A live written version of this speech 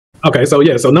Okay, so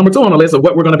yeah, so number 2 on the list of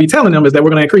what we're going to be telling them is that we're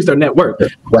going to increase their net worth.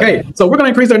 Right. Okay, so we're going to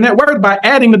increase their net worth by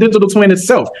adding the digital twin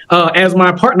itself. As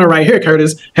my partner right here,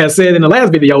 Curtis, has said in the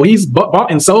last video, he's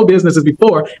bought and sold businesses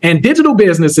before, and digital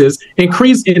businesses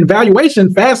increase in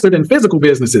valuation faster than physical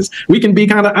businesses. We can be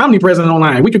kind of omnipresent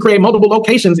online. We can create multiple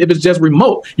locations if it's just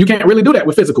remote. You can't really do that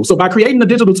with physical. So by creating the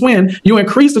digital twin, you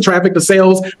increase the traffic, the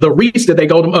sales, the reach that they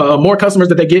go to, more customers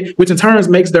that they get, which in turn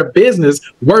makes their business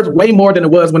worth way more than it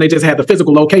was when they just had the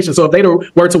physical location. So if they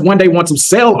were to one day want to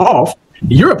sell off,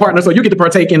 you're a partner, so you get to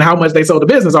partake in how much they sold the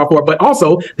business off for, but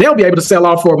also they'll be able to sell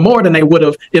off for more than they would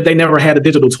have if they never had a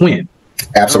digital twin.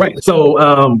 Absolutely. Right.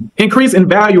 So increase in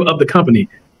value of the company.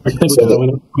 I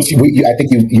think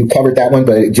you covered that one,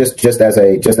 but just as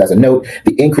a note,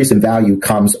 the increase in value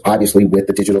comes obviously with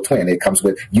the digital twin. It comes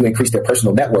with you increase their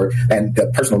personal network, and the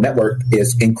personal network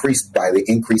is increased by the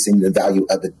increasing the value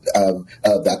of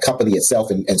the company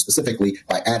itself, and specifically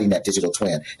by adding that digital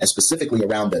twin. And specifically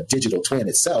around the digital twin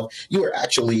itself, you are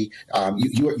actually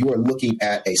you are looking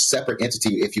at a separate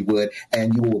entity, if you would,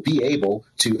 and you will be able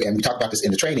to. And we talk about this in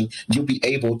the training. You'll be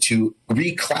able to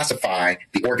reclassify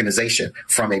the organization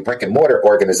from a brick and mortar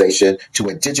organization to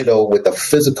a digital with a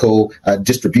physical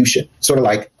distribution. Sort of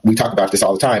like we talk about this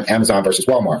all the time, Amazon versus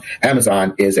Walmart.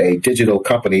 Amazon is a digital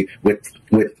company with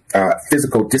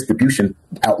physical distribution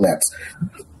outlets.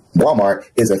 Walmart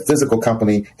is a physical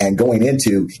company and going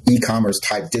into e-commerce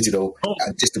type digital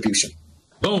distribution.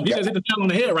 Boom. You guys hit the nail on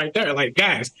the head right there. Like,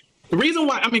 guys, the reason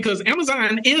why, because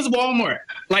Amazon is Walmart.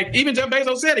 Like, even Jeff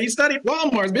Bezos said, he studied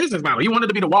Walmart's business model. He wanted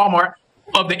to be the Walmart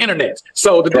of the internet.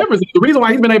 So the difference, the reason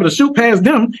why he's been able to shoot past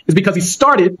them is because he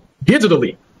started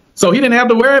digitally. So he didn't have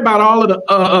to worry about all of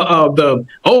the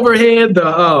overhead,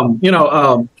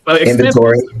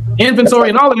 inventory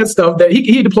and all of that stuff that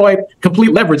he deployed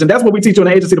complete leverage. And that's what we teach you in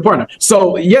the agency to partner.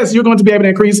 So yes, you're going to be able to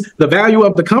increase the value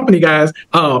of the company, guys,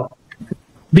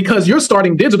 because you're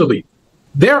starting digitally.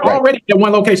 They're already at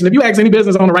one location. If you ask any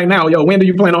business owner right now, when do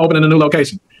you plan on opening a new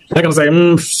location? They're going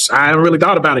to say, I haven't really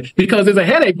thought about it, because it's a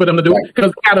headache for them to do it,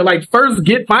 because they got to first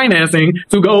get financing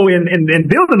to go and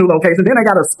build a new location. Then they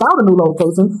got to spout a new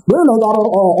location. Then they got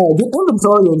to get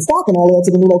inventory and stock and all that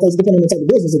to the new location, depending on the type of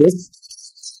business it is.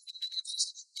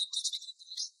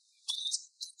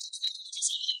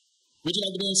 Would you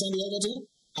like to be in San Diego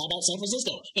too? How about San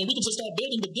Francisco? And we can just start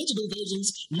building the digital versions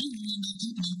online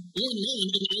in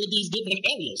all of these different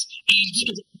areas. And you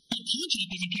can put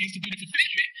contractors in place to do the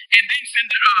fulfillment, and then send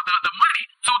the money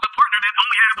to the partner that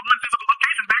only has the one physical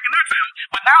location back in their sales.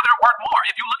 But now they're worth more.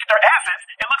 If you look at their assets,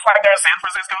 it looks like they're San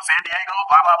Francisco, San Diego,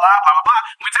 blah, blah, blah, blah, blah, blah.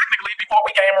 When technically, before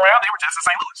we came around, they were just in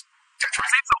St. Louis.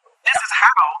 So this is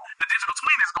how the digital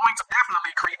twin is going to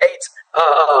definitely create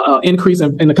increase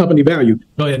in the company value.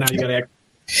 Go ahead, now you got to act.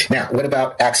 Now, what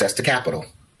about access to capital?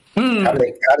 How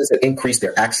does it increase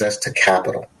their access to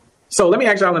capital? So let me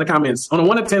ask y'all in the comments, on a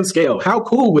 1 to 10 scale, how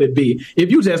cool would it be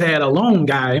if you just had a loan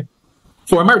guy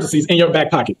for emergencies in your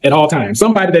back pocket at all times?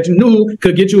 Somebody that you knew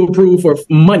could get you approved for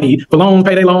money, for loans,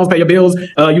 pay their loans, pay your bills,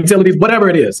 utilities, whatever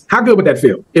it is. How good would that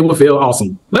feel? It would feel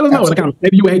awesome. Let us know in the comments.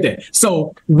 Maybe you hate that.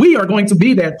 So we are going to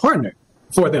be that partner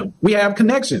for them. We have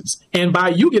connections. And by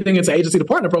you getting into agency to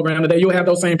partner program today, you'll have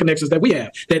those same connections that we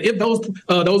have. That if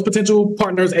those potential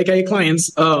partners, aka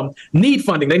clients, need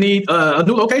funding, they need a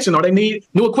new location, or they need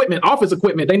new equipment, office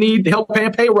equipment, they need help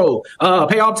paying payroll,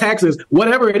 pay off taxes,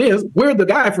 whatever it is, we're the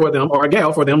guy for them, or a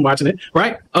gal for them watching it,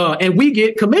 right? And we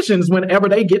get commissions whenever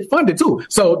they get funded too.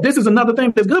 So this is another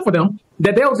thing that's good for them,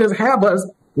 that they'll just have us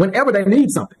whenever they need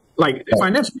something. Like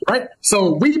financially, right?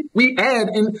 So we add,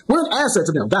 and we're an asset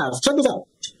to them, guys. Check this out.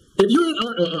 If you're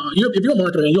a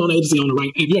marketer and you're on an agency on the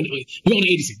right, if you're on an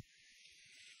agency,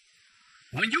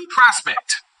 when you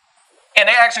prospect and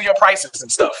they ask you your prices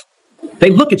and stuff, they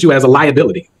look at you as a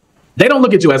liability. They don't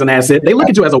look at you as an asset. They look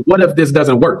at you as a, what if this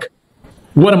doesn't work?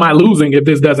 What am I losing if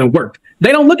this doesn't work?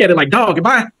 They don't look at it like, dog,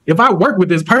 if I work with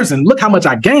this person, look how much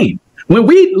I gain. When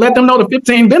we let them know the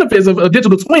 15 benefits of a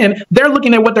digital twin, they're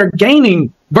looking at what they're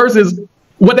gaining versus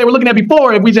what they were looking at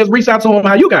before if we just reached out to them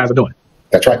how you guys are doing.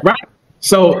 That's right. Right.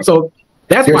 So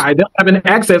that's why them having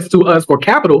access to us for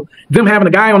capital, them having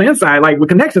a guy on the inside, like with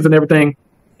connections and everything,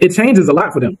 it changes a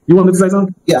lot for them. You want me to say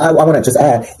something? Yeah, I want to just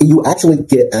add, you actually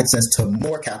get access to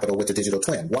more capital with the digital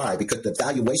twin. Why? Because the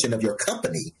valuation of your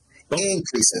company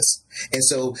increases. And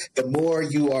so the more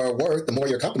you are worth, the more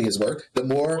your company is worth, the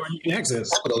more you can access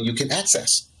capital you can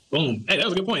access. Boom. Hey, that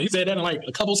was a good point. You said that in like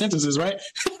a couple sentences, right?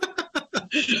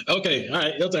 Okay. All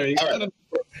right. Your turn. All right.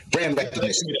 Brand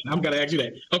recognition. I'm going to ask you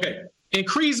that. Okay.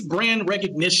 Increase brand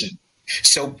recognition.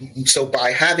 So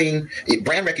by having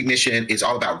brand recognition is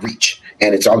all about reach,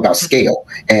 and it's all about scale.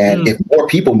 And if more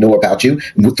people know about you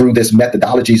through this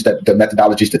methodologies,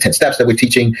 the 10 steps that we're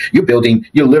teaching,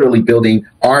 you're literally building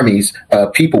armies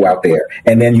of people out there.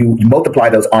 And then you multiply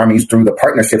those armies through the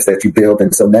partnerships that you build.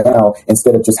 And so now,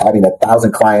 instead of just having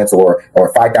 1,000 clients or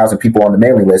 5,000 people on the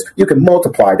mailing list, you can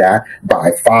multiply that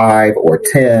by 5 or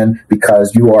 10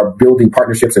 because you are building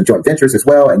partnerships and joint ventures as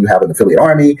well. And you have an affiliate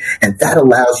army, and that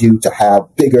allows you to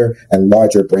have bigger and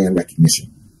larger brand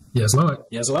recognition. Yes, Lord.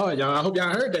 Yes, Lord. Y'all, I hope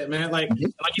y'all heard that, man. Like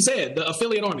you said, the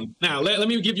affiliate army. Now, let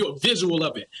me give you a visual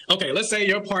of it. Okay, let's say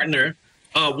your partner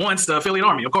wants the affiliate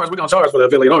army. Of course, we're going to charge for the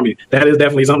affiliate army. That is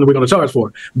definitely something we're going to charge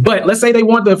for. But let's say they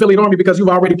want the affiliate army because you've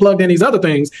already plugged in these other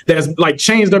things that's like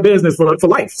changed their business for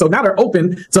life. So now they're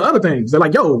open to other things. They're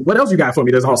like, yo, what else you got for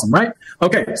me? That's awesome, right?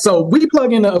 Okay, so we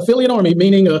plug in the affiliate army,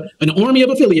 meaning an army of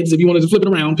affiliates, if you wanted to flip it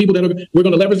around, people that we're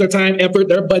going to leverage their time, effort,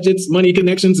 their budgets, money,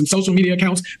 connections, and social media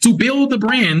accounts to build the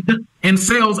brand and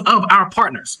sales of our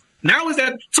partners. Now is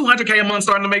that $200K a month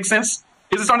starting to make sense?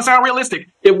 Is it starting to sound realistic?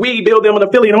 If we build them an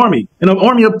affiliate army, an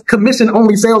army of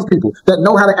commission-only salespeople that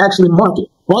know how to actually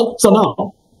market, right? So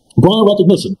now, brand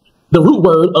recognition. The root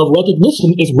word of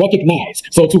recognition is recognize.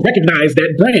 So to recognize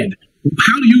that brand,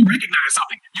 how do you recognize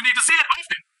something? You need to see it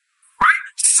often, right?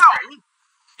 So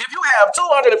if you have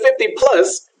 250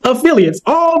 plus affiliates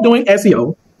all doing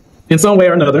SEO in some way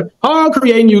or another, all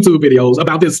creating YouTube videos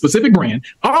about this specific brand,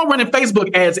 all running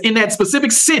Facebook ads in that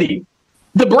specific city,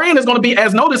 the brand is going to be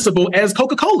as noticeable as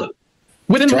Coca-Cola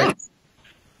within a month.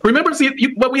 Remember,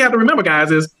 what we have to remember,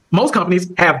 guys, is most companies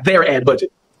have their ad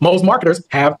budget. Most marketers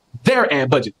have their ad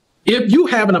budget. If you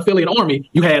have an affiliate army,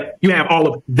 you have all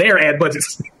of their ad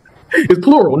budgets. It's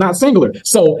plural, not singular.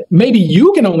 So maybe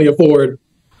you can only afford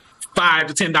 $5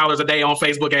 to $10 a day on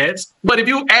Facebook ads. But if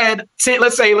you add 10,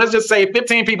 let's just say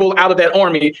 15 people out of that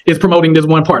army is promoting this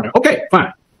one partner. Okay,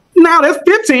 fine. Now there's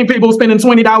 15 people spending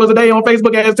 $20 a day on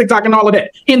Facebook ads, TikTok, and all of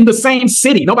that in the same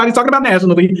city. Nobody's talking about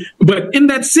nationally, but in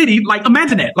that city, like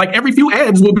imagine that. Like every few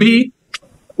ads will be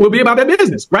about that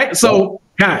business, right? So,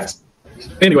 guys.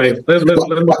 Anyway, let's move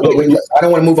on. I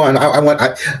don't want to move on.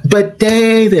 But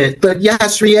David,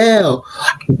 Yasriel,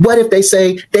 what if they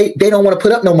say they don't want to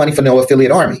put up no money for no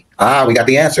affiliate army? We got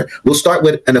the answer. We'll start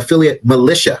with an affiliate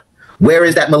militia. Where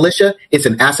is that militia? It's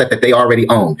an asset that they already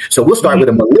own. So we'll start with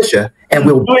a militia and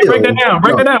we'll build. Break that down.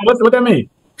 What that mean?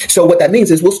 So what that means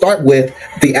is we'll start with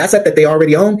the asset that they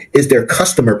already own is their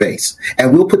customer base.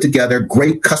 And we'll put together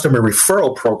great customer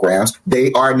referral programs.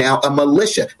 They are now a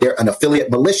militia. They're an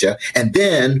affiliate militia. And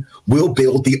then we'll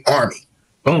build the army.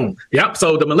 Boom. Yep.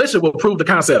 So the militia will prove the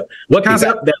concept. What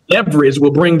concept? Exactly. That leverage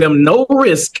will bring them no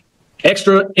risk,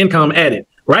 extra income added,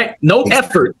 right? No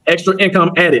effort, extra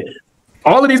income added.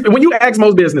 All of these, when you ask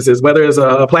most businesses, whether it's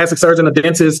a plastic surgeon, a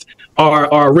dentist, or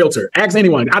a realtor, ask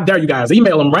anyone. I dare you guys,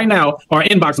 email them right now or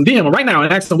inbox them, DM them right now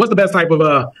and ask them what's the best type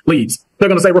of leads. They're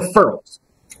going to say referrals.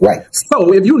 Right.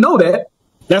 So if you know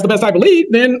that's the best type of lead,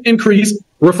 then increase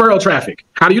referral traffic.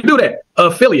 How do you do that?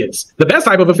 Affiliates. The best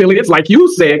type of affiliates, like you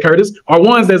said, Curtis, are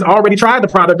ones that's already tried the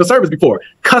product or service before.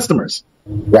 Customers.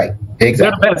 Right.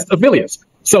 Exactly. They're the best affiliates.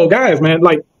 So guys, man,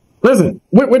 like, listen,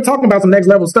 we're talking about some next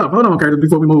level stuff. Hold on, Curtis,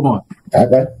 before we move on.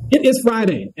 Okay. It is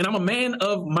Friday, and I'm a man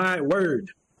of my word.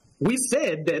 We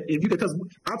said that because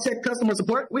I'll check customer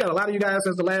support. We got a lot of you guys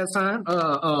since the last time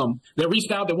that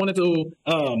reached out that wanted to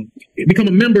become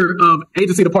a member of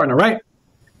Agency to Partner, right?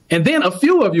 And then a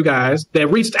few of you guys that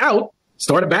reached out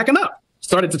started backing up,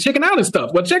 started to chicken out and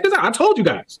stuff. Well, check this out. I told you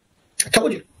guys. I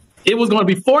told you. It was going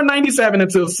to be $4.97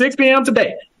 until 6 p.m.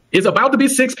 today. It's about to be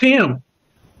 6 p.m.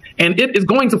 And it is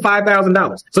going to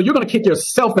 $5,000. So you're going to kick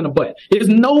yourself in the butt. There's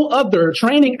no other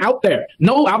training out there.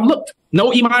 No, I've looked.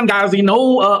 No Iman Ghazi,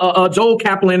 no Joel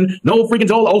Kaplan, no freaking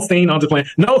Joel Osteen. I'm just playing.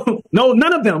 No,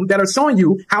 none of them that are showing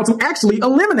you how to actually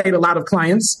eliminate a lot of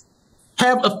clients,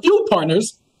 have a few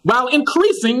partners, while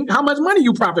increasing how much money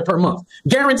you profit per month,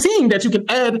 guaranteeing that you can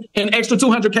add an extra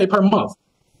 $200K per month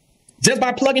just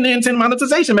by plugging in 10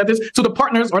 monetization methods to the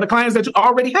partners or the clients that you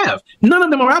already have. None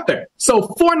of them are out there. So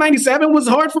 $4.97 was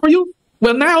hard for you.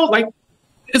 Well, now like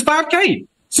it's $5K.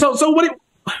 So what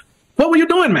were you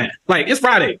doing, man? Like it's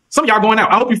Friday. Some of y'all going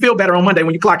out. I hope you feel better on Monday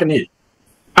when you're clocking in.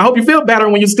 I hope you feel better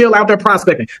when you're still out there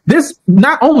prospecting. This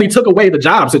not only took away the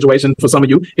job situation for some of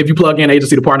you, if you plug in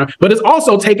Agency to Partner, but it's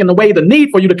also taken away the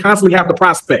need for you to constantly have to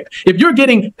prospect. If you're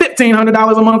getting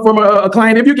 $1,500 a month from a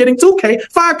client, if you're getting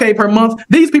 $2K, $5K per month,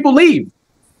 these people leave.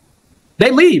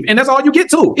 They leave, and that's all you get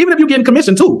too. Even if you're getting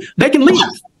commission too, they can leave.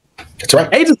 That's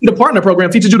right. Agency to Partner program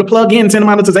teaches you to plug in 10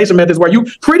 monetization methods where you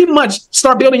pretty much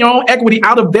start building your own equity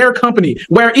out of their company,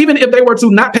 where even if they were to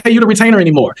not pay you the retainer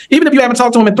anymore, even if you haven't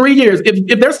talked to them in 3 years,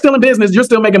 if they're still in business, you're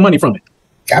still making money from it.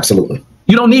 Absolutely.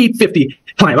 You don't need 50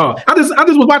 clients. Oh, I just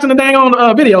was watching the dang on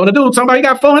video, and the dude, somebody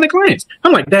got 400 clients.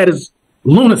 I'm like, that is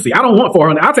lunacy. I don't want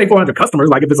 400. I'll take 400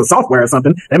 customers. Like if it's a software or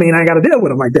something, I mean, I ain't got to deal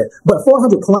with them like that. But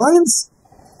 400 clients?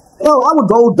 Oh, I would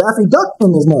go Daffy Duck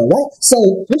in this man, right? So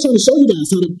I'm trying to show you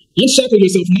guys how to unshackle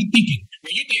yourself from that thinking.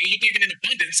 When you're thinking an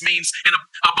abundance means, an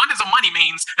abundance of money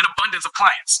means an abundance of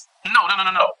clients. No.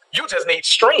 You just need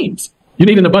streams. You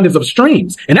need an abundance of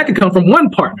streams, and that can come from one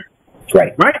partner.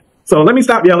 Right. So let me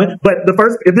stop yelling. But the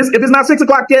first, if it's not 6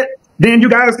 o'clock yet, then you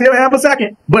guys still have a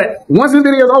second. But once this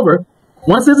video is over,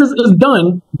 once this is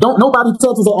done, don't nobody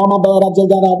touch us. Oh my bad, I just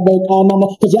got out of work. Oh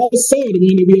no, because y'all saw the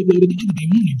one that we uploaded the other day.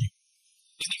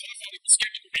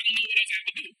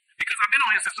 Because I've been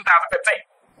on here since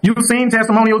 2015. You've seen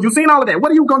testimonials. You've seen all of that.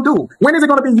 What are you going to do? When is it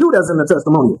going to be you that's in the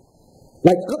testimonial?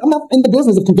 Like, I'm not in the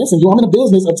business of convincing you. I'm in the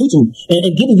business of teaching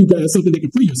and giving you guys something that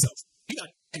can free yourself. You got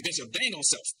to convince your dang on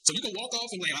self. So you can walk off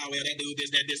and be like, oh, well, that dude,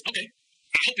 this. Okay.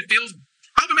 I hope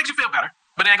it makes you feel better.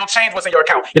 But it ain't going to change what's in your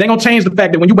account. It ain't going to change the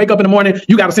fact that when you wake up in the morning,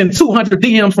 you got to send 200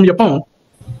 DMs from your phone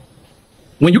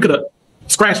when you could have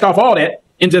scratched off all that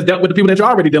and just dealt with the people that you're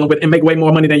already dealing with and make way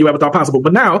more money than you ever thought possible.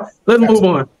 But now, let's move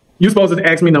on. You're supposed to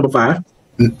ask me number 5.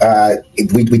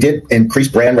 We did increase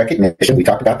brand recognition. We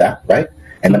talked about that, right?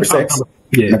 And number 6,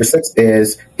 Number 6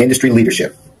 is industry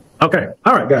leadership. Okay.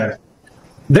 All right, guys.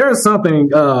 There is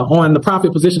something on the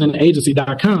profit positioning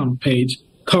agency.com page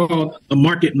called a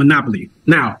market monopoly.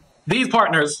 Now, these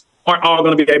partners aren't all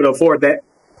going to be able to afford that.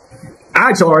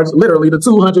 I charge literally the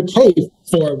 $200K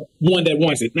for one that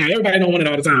wants it. Now, everybody don't want it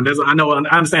all the time.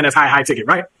 I understand that's high ticket,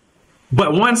 right? But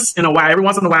every once in a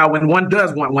while, when one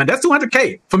does want one, that's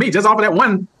 $200K for me, just off of that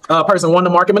one person won the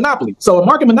market monopoly. So a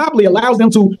market monopoly allows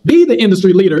them to be the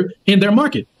industry leader in their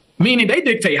market, meaning they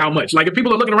dictate how much. Like if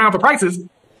people are looking around for prices,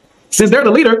 since they're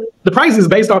the leader, the price is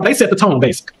based off, they set the tone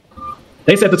basically.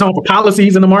 They set the tone for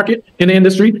policies in the market, in the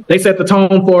industry. They set the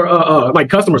tone for like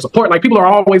customer support. Like people are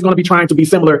always going to be trying to be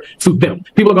similar to them.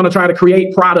 People are going to try to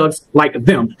create products like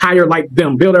them, hire like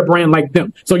them, build their brand like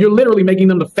them. So you're literally making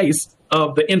them the face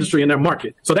of the industry in their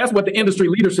market. So that's what the industry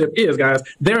leadership is, guys.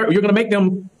 You're going to make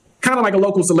them kind of like a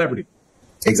local celebrity.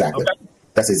 Exactly. Okay?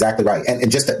 That's exactly right. And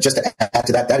just to add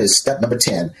to that, that is step number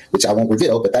 10, which I won't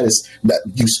reveal, but that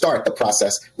you start the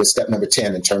process with step number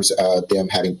 10 in terms of them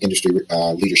having industry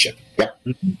leadership. Yep.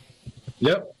 Mm-hmm.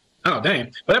 Yep. Oh,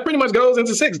 dang. But that pretty much goes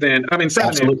into 6 then. I mean, 7.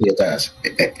 Absolutely, it does.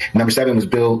 Number 7 was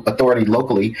build authority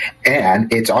locally,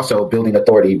 and it's also building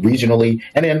authority regionally.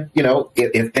 And then,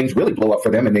 if things really blow up for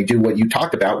them and they do what you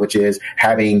talked about, which is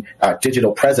having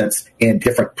digital presence in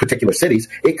different particular cities,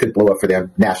 it could blow up for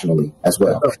them nationally as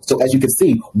well. So as you can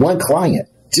see, one client,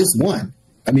 just one.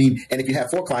 I mean, and if you have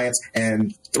 4 clients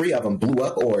and 3 of them blew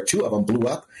up or 2 of them blew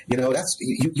up, that's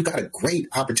you got a great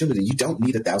opportunity. You don't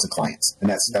need 1,000 clients, and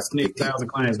that's the big deal. 1,000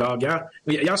 clients, dog.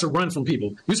 Y'all should run from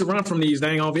people. You should run from these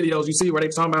dang on videos you see where they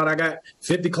talking about I got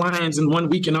 50 clients in 1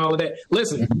 week and all of that.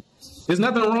 Listen, there's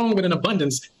nothing wrong with an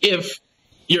abundance if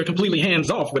you're completely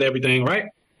hands off with everything, right?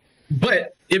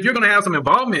 But if you're going to have some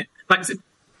involvement,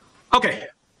 okay,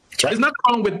 there's nothing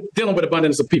wrong with dealing with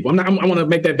abundance of people. I want to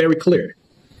make that very clear.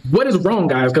 What is wrong,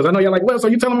 guys? Because I know you're like, well, so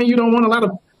you're telling me you don't want a lot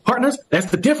of partners? That's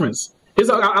the difference.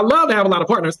 I love to have a lot of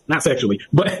partners, not sexually,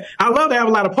 but I love to have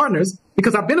a lot of partners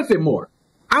because I benefit more.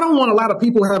 I don't want a lot of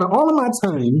people having all of my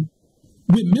time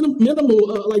with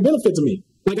minimal benefit to me.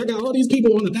 Like I got all these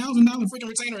people on $1,000 freaking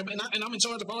retainer, and I'm in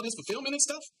charge of all this fulfillment and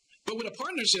stuff. But with a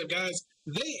partnership, guys,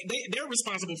 they're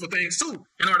responsible for things too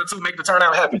in order to make the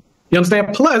turnout happen. You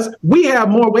understand? Plus, we have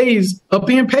more ways of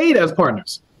being paid as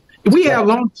partners. We have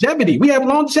longevity.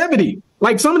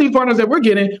 Like some of these partners that we're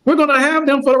getting, we're going to have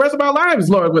them for the rest of our lives,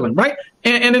 Lord willing, right?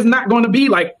 And it's not going to be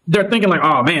like they're thinking like,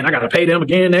 oh man, I got to pay them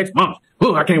again next month.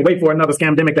 Ooh, I can't wait for another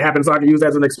scamdemic to happen so I can use that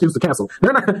as an excuse to cancel.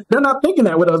 They're not thinking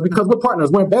that with us because we're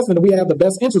partners. We're investing and we have the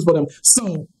best interest for them.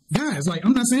 So guys,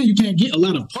 I'm not saying you can't get a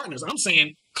lot of partners. I'm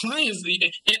saying clients,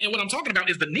 and what I'm talking about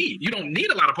is the need. You don't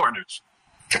need a lot of partners.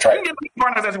 That's right. You can get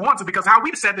partners as you want to, because how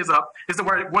we set this up is to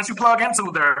where once you plug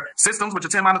into their systems with your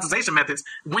 10 monetization methods,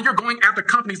 when you're going after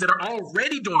companies that are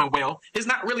already doing well, it's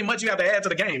not really much you have to add to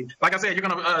the game. Like I said, you're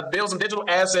going to build some digital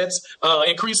assets,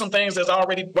 increase some things that's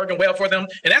already working well for them,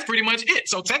 and that's pretty much it.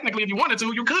 So technically, if you wanted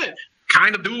to, you could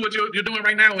kind of do what you're doing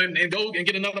right now and go and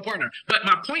get another partner. But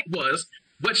my point was,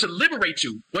 what should liberate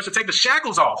you, what should take the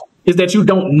shackles off, is that you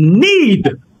don't need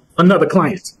another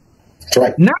client. That's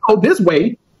right. Now, this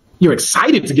way, you're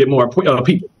excited to get more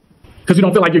people because you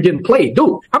don't feel like you're getting played.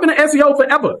 Dude, I've been an SEO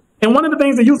forever. And one of the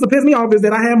things that used to piss me off is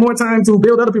that I had more time to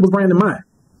build other people's brand than mine.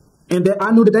 And that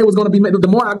I knew that they was going to be, the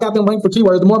more I got them ranked for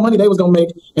keywords, the more money they was going to make.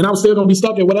 And I was still going to be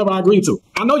stuck at whatever I agreed to.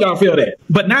 I know y'all feel that.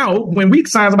 But now when we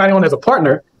sign somebody on as a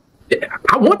partner,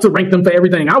 I want to rank them for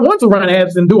everything. I want to run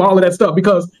ads and do all of that stuff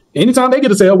because anytime they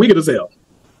get a sale, we get a sale.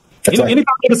 Anytime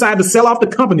they decide to sell off the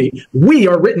company, we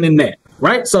are written in that,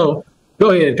 right? So go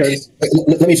ahead, Curtis.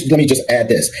 Let me just add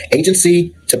this.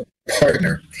 Agency to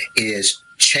partner is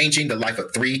changing the life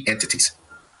of 3 entities.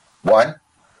 1,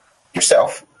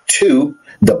 yourself. 2,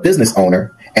 the business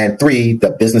owner. And 3, the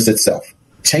business itself.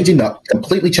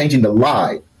 Completely changing the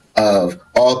life of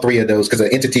all 3 of those, because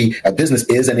a business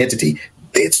is an entity.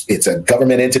 It's a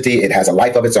government entity. It has a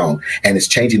life of its own, and it's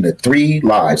changing the 3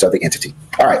 lives of the entity.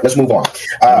 All right, let's move on.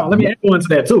 Let me add on to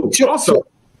that too.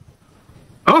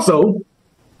 Also,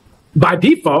 by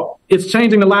default, it's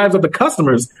changing the lives of the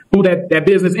customers who that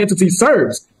business entity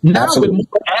serves. Now with more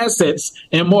assets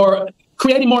and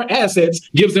creating more assets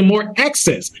gives them more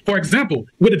access. For example,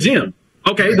 with a gym,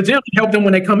 okay, the gym can help them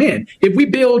when they come in. If we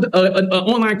build an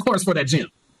online course for that gym,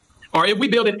 or if we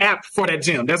build an app for that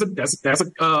gym, that's an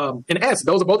asset.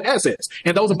 Those are both assets.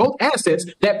 And those are both assets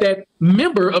that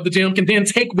member of the gym can then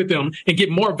take with them and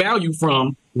get more value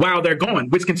from while they're going,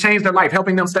 which can change their life,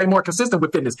 helping them stay more consistent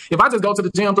with fitness. If I just go to the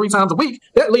gym 3 times a week,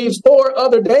 that leaves 4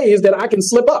 other days that I can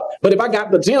slip up. But if I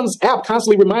got the gym's app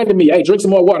constantly reminding me, hey, drink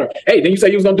some more water. Hey, then you say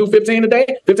you was going to do 15 a day,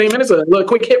 15 minutes, a little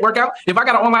quick hit workout. If I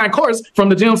got an online course from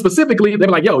the gym specifically, they're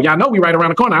like, yo, y'all know we right around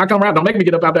the corner. I come around. Don't make me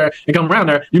get up out there and come around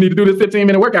there. You need to do this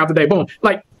 15-minute workout today. Boom.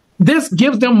 Like, this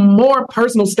gives them more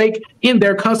personal stake in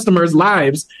their customers'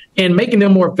 lives and making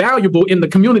them more valuable in the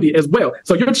community as well.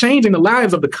 So you're changing the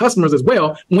lives of the customers as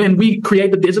well when we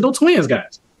create the digital twins,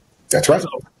 guys. That's right.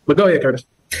 But go ahead, Curtis.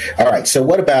 All right. So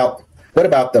what about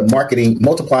the marketing,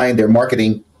 multiplying their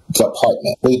marketing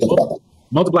department? What do you think about that?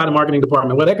 Multiply the marketing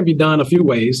department. Well, that can be done a few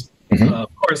ways. Mm-hmm.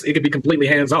 Of course, it could be completely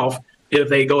hands-off if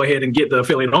they go ahead and get the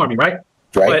affiliate army, right?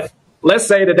 Right. But let's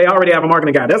say that they already have a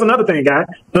marketing guy. That's another thing, guys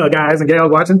and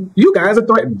gals watching. You guys are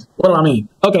threatened. What do I mean?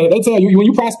 Okay, they tell you, when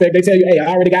you prospect, they tell you, hey, I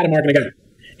already got a marketing guy.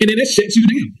 And then it shuts you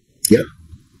down. Yeah.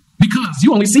 Because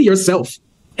you only see yourself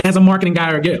as a marketing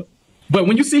guy or gal. But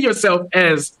when you see yourself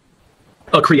as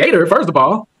a creator, first of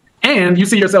all, and you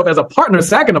see yourself as a partner,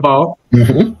 second of all,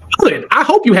 good. I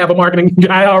hope you have a marketing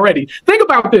guy already. Think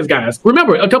about this, guys.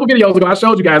 Remember, a couple videos ago, I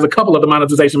showed you guys a couple of the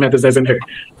monetization methods that's in here.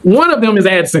 One of them is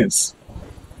AdSense.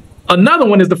 Another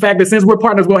one is the fact that since we're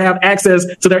partners, we'll have access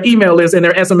to their email list and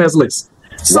their SMS list.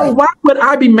 So why would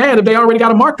I be mad if they already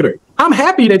got a marketer? I'm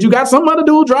happy that you got some other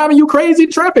dude driving you crazy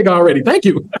traffic already. Thank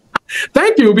you.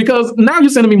 Thank you, because now you're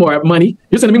sending me more money.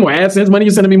 You're sending me more AdSense money.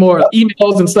 You're sending me more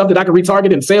emails and stuff that I can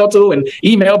retarget and sell to, and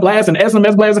email blasts and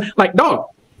SMS blasts. Like, dog,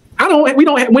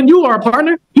 when you are a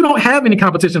partner, you don't have any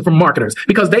competition from marketers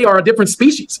because they are a different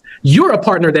species. You're a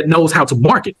partner that knows how to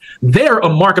market. They're a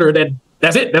marketer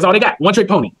that's it. That's all they got. One trick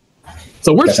pony.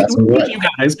 So we're teaching you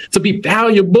guys to be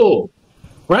valuable,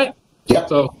 right? Yeah.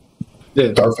 So,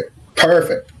 yeah.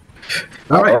 Perfect.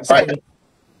 All right. So,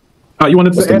 you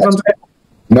wanted to add something to that?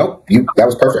 Nope. That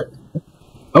was perfect.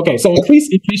 Okay. So increase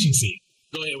efficiency.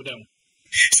 Go ahead with that one.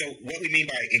 So what we mean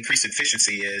by increased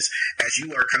efficiency is, as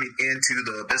you are coming into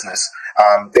the business,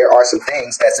 there are some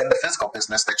things that's in the physical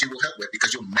business that you will help with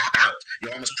because you'll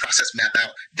almost process map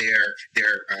out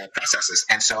their processes.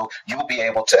 And so you will be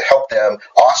able to help them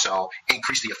also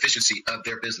increase the efficiency of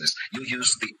their business. You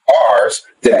use the R's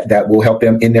that will help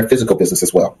them in their physical business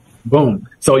as well. Boom.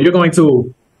 So you're going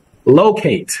to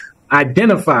locate,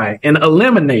 identify, and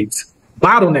eliminate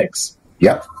bottlenecks.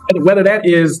 Yep. Whether that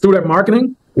is through their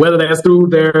marketing, whether that's through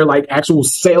their actual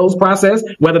sales process,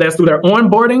 whether that's through their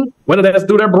onboarding, whether that's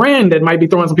through their brand that might be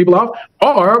throwing some people off,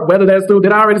 or whether that's through,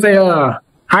 did I already say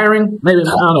hiring? Maybe, I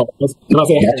don't know. Did I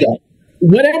say hiring?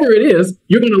 Whatever it is,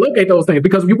 you're going to locate those things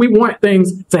because we want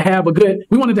things to have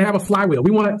we wanted to have a flywheel.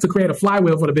 We wanted to create a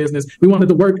flywheel for the business. We wanted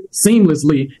to work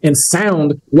seamlessly and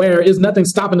sound where is nothing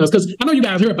stopping us. Because I know you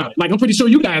guys hear about it. I'm pretty sure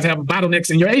you guys have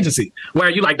bottlenecks in your agency where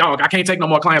you're like, dog, I can't take no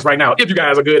more clients right now. If you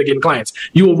guys are good at getting clients,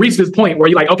 you will reach this point where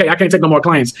you're like, okay, I can't take no more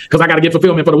clients because I got to get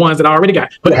fulfillment for the ones that I already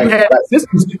got. But if you have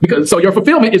systems, so your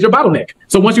fulfillment is your bottleneck.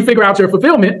 So once you figure out your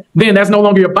fulfillment, then that's no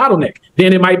longer your bottleneck.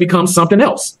 Then it might become something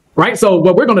else. Right. So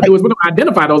what we're going to do is we're going to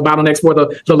identify those bottlenecks for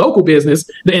the local business.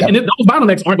 And those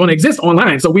bottlenecks aren't going to exist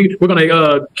online. So we're going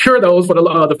to cure those for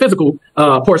the physical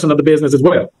portion of the business as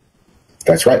well.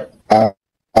 That's right.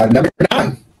 Number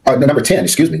 10,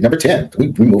 excuse me. Number 10.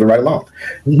 We're moving right along.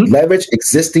 Mm-hmm. Leverage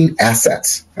existing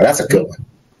assets. Now, that's a good one.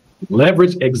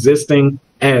 Leverage existing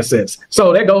assets.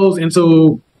 So that goes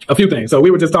into a few things. So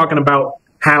we were just talking about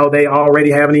how they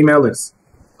already have an email list.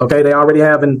 Okay, they already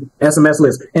have an SMS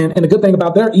list. And the good thing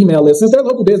about their email list, since they're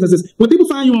local businesses, when people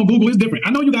find you on Google, it's different. I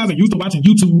know you guys are used to watching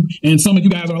YouTube, and some of you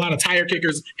guys are a lot of tire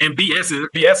kickers and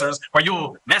BSers, where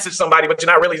you'll message somebody, but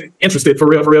you're not really interested for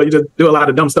real. You just do a lot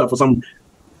of dumb stuff for some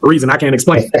reason I can't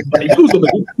explain. But usually,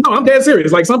 no, I'm dead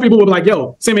serious. Like some people will be like,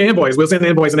 yo, send me an invoice. We'll send the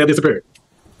invoice and they'll disappear.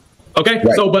 Okay.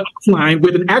 Right. So, but offline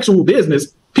with an actual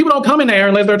business, people don't come in there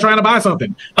unless they're trying to buy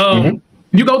something.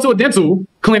 You go to a dental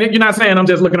clinic, you're not saying, I'm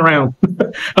just looking around.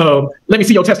 Let me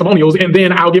see your testimonials and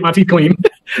then I'll get my teeth clean.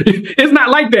 It's not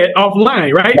like that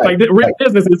offline, right? Like the real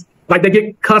businesses, like they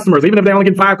get customers, even if they only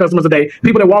get 5 customers a day,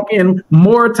 people that walk in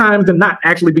more times than not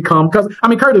actually become customers. I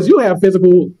mean, Curtis, you have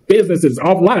physical businesses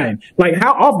offline. Like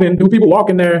how often do people walk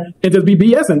in there and just be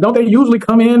BSing? Don't they usually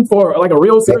come in for like a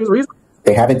real serious reason?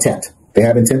 They have intent. They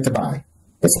have intent to buy.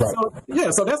 That's right.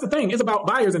 So, so that's the thing. It's about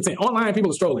buyer's intent. Online,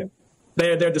 people are strolling.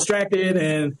 They're distracted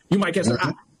and you might catch their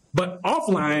eye. But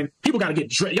offline, people got to get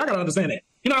dressed. Y'all got to understand that.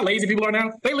 You know how lazy people are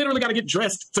now? They literally got to get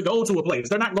dressed to go to a place.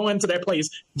 They're not going to that place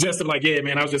just to be like, yeah,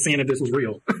 man, I was just seeing if this was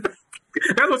real.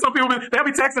 That's what some people, they'll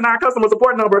be texting our customer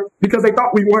support number because they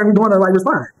thought we weren't going to like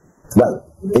respond. Right.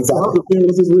 Exactly.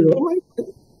 This is real. All right.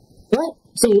 Right.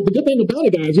 So the good thing about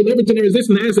it, guys, you're leveraging their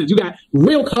existing assets. You got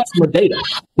real customer data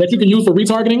that you can use for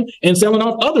retargeting and selling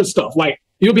off other stuff. Like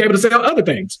you'll be able to sell other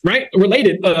things, right,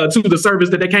 related to the service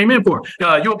that they came in for.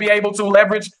 You'll be able to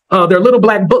leverage their little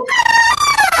black book.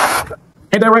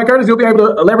 Ain't that right, Curtis? You'll be able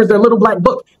to leverage their little black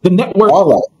book. The network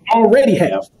already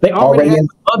have. They already have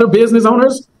other business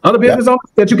owners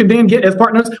that you can then get as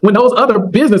partners. When those other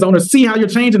business owners see how you're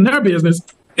changing their business,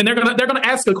 and they're gonna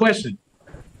ask a question.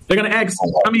 They're going to ask,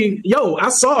 I mean, yo, I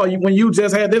saw you when you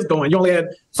just had this going. You only had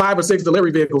 5 or 6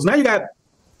 delivery vehicles. Now you got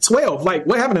 12. Like,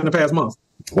 what happened in the past month?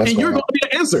 And you're going to be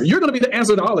the answer. You're going to be the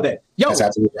answer to all of that. Yo, that's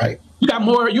absolutely right.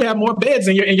 You have more beds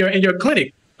in your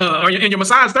clinic or in your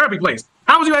massage therapy place.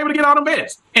 How was you able to get all them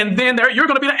beds? And then you're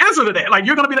going to be the answer to that. Like,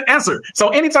 you're going to be the answer. So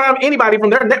anytime anybody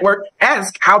from their network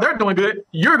asks how they're doing good,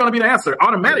 you're going to be the answer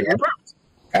automatically.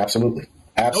 Absolutely.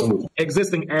 Absolutely.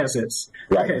 Existing assets.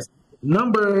 Right. Okay.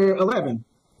 Number 11.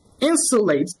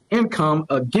 Insulates income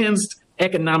against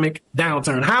economic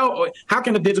downturn. How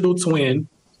can a digital twin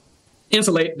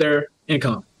insulate their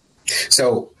income?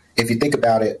 So if you think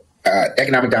about it,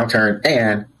 economic downturn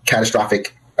and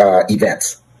catastrophic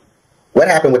events. What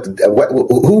happened with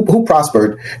who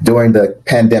prospered during the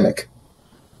pandemic?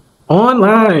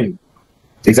 Online.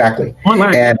 Exactly.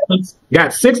 Online. And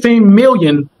got 16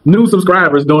 million new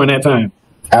subscribers during that time.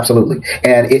 Absolutely.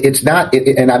 And it's not,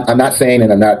 and I'm not saying,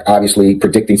 and I'm not obviously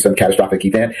predicting some catastrophic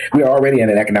event. We are already in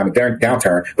an economic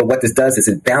downturn, but what this does is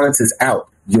it balances out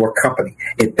your company.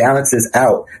 It balances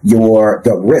out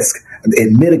the risk.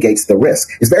 It mitigates the risk.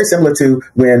 It's very similar to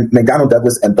when McDonnell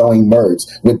Douglas and Boeing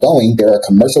merged. With Boeing, they're a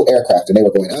commercial aircraft, and they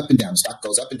were going up and down. The stock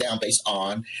goes up and down based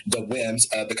on the whims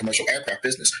of the commercial aircraft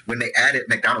business. When they added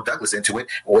McDonnell Douglas into it,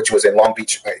 which was in Long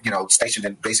Beach, stationed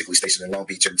in Long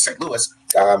Beach and St. Louis,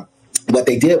 what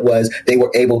they did was they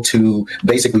were able to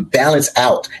basically balance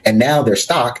out, and now their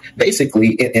stock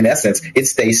basically, in essence, it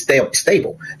stays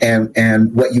stable.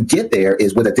 And what you get there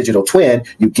is with a digital twin,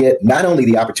 you get not only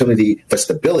the opportunity for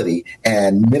stability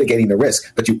and mitigating the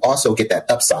risk, but you also get that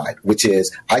upside, which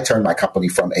is I turn my company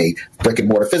from a brick and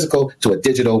mortar physical to a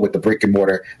digital with the brick and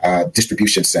mortar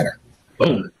distribution center.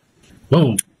 Boom,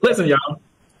 boom. Listen,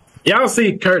 y'all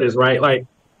see Curtis, right? Like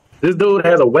this dude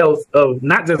has a wealth of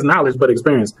not just knowledge but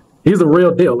experience. He's a real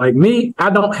deal. Like me,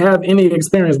 I don't have any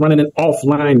experience running an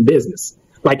offline business.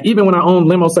 Like even when I owned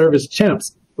limo service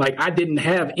Champs, like I didn't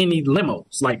have any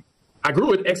limos. Like I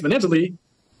grew it exponentially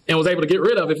and was able to get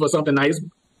rid of it for something nice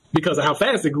because of how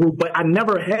fast it grew. But I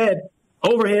never had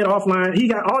overhead offline. He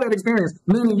got all that experience.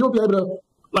 Meaning you'll be able to,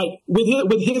 like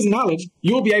with his knowledge,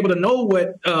 you'll be able to know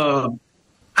what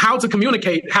how to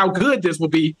communicate how good this will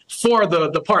be for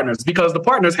the partners, because the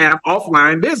partners have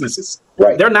offline businesses.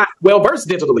 Right. They're not well-versed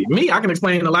digitally. Me, I can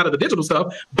explain a lot of the digital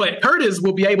stuff, but Curtis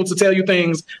will be able to tell you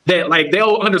things that like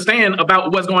they'll understand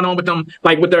about what's going on with them,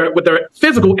 like with their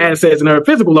physical assets and their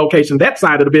physical location, that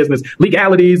side of the business,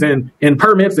 legalities and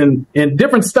permits and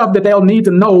different stuff that they'll need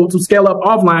to know to scale up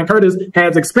offline. Curtis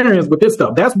has experience with this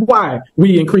stuff. That's why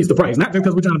we increase the price, not just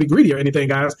because we're trying to be greedy or anything,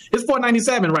 guys. It's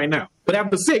 $497 right now, but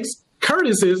after 6,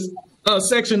 Curtis's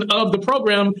section of the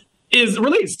program is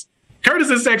released.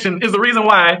 Curtis's section is the reason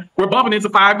why we're bumping into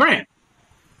 $5,000.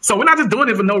 So we're not just doing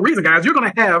it for no reason, guys. You're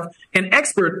going to have an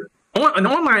expert, an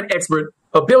online expert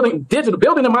of building and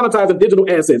monetizing digital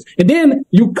assets. And then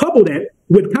you couple that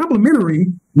with complementary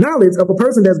knowledge of a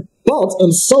person that's bought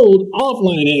and sold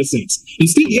offline assets. And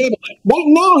Steve Haber, right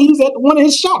now, he's at one of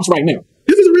his shops right now.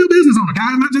 This is a real business owner,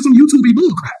 guys, not just some YouTube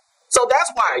bullcrap. So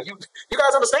that's why you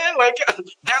guys understand? Like,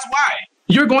 that's why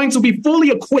you're going to be fully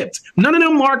equipped. None of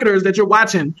them marketers that you're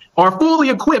watching are fully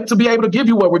equipped to be able to give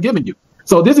you what we're giving you.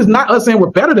 So this is not us saying we're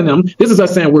better than them. This is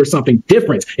us saying we're something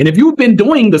different. And if you've been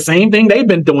doing the same thing they've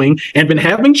been doing and been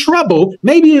having trouble,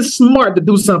 maybe it's smart to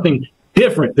do something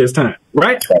different this time,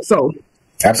 right? So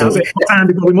absolutely. Time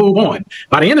before we move on.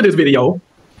 By the end of this video,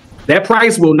 that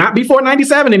price will not be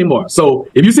 $497 anymore. So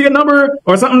if you see a number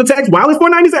or something to text while it's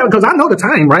 $497, because I know the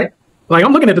time, right? Like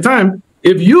I'm looking at the time.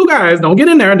 If you guys don't get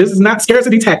in there, and this is not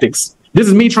scarcity tactics, this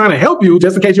is me trying to help you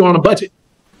just in case you're on a budget,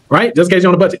 right? Just in case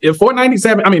you're on a budget. If the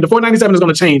 $497 is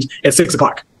going to change at 6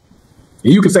 o'clock.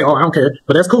 You can say, oh, I don't care,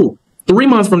 but that's cool. 3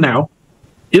 months from now,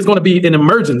 it's going to be an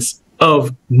emergence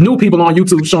of new people on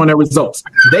YouTube showing their results.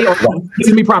 They are, this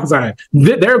is me prophesying,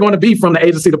 they're going to be from the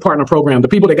agency to partner program. The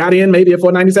people that got in maybe at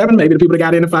 $497, maybe the people that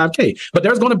got in at $5K. But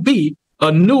there's going to be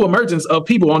a new emergence of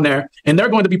people on there, and they're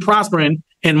going to be prospering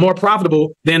and more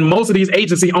profitable than most of these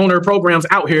agency owner programs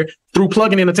out here through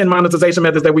plugging in the 10 monetization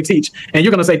methods that we teach. And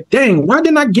you're going to say, dang, why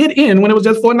didn't I get in when it was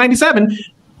just $497?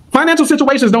 Financial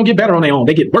situations don't get better on their own.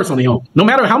 They get worse on their own. No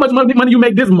matter how much money you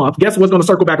make this month, guess what's going to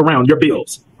circle back around? Your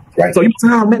bills. Right. So you say,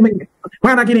 oh, man,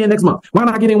 why not get in next month? Why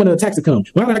not get in when the taxes come?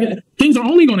 Why not get in? Things are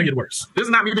only going to get worse. This is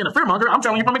not me being a fearmonger. I'm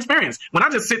telling you from experience. When I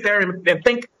just sit there and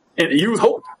think and use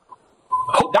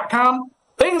hope.com,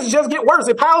 things just get worse.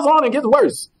 It piles on and gets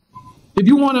worse. If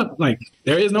you want to, like,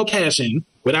 there is no cashing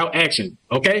without action.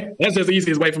 Okay. That's just the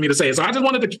easiest way for me to say it. So I just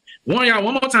wanted to warn y'all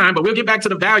one more time, but we'll get back to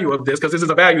the value of this because this is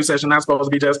a value session, not supposed to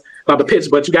be just about the pitch.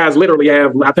 But you guys literally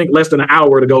have, I think, less than an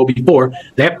hour to go before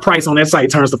that price on that site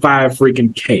turns to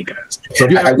 $5K, guys. So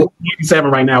if you have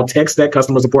 87 right now, text that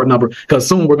customer support number because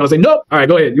soon we're going to say, nope. All right,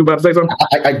 go ahead. You about to say something?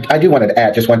 I do want to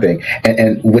add just one thing,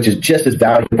 and which is just as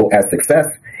valuable as success.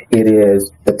 It is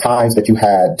the times that you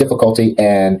had difficulty,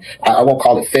 and I won't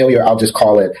call it failure. I'll just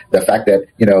call it the fact that,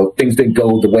 you know, things didn't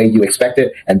go the way you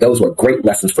expected. And those were great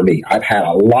lessons for me. I've had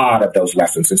a lot of those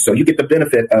lessons. And so you get the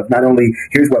benefit of not only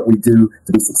here's what we do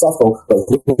to be successful, but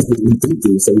here's what we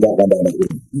do so you don't run down that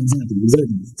road. Exactly.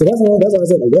 So that's why I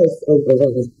said the rest of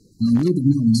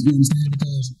you understand,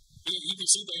 because you can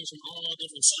see things from all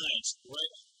different sides,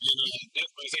 right? You know,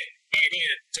 that's what I said. All right, go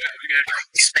ahead.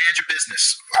 Expand your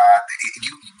business.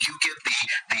 You get the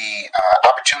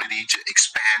opportunity to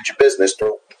expand your business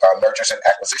through mergers and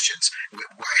acquisitions,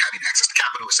 having access to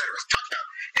capital, et cetera. Talk about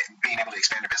being able to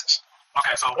expand your business.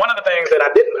 Okay, so one of the things that I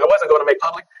wasn't going to make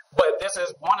public, but this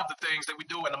is one of the things that we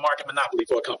do in the market monopoly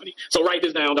for a company. So write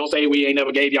this down. Don't say we ain't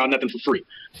never gave y'all nothing for free.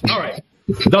 All right.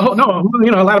 No,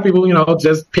 you know, a lot of people, you know,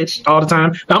 just pitch all the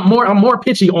time. I'm more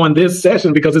pitchy on this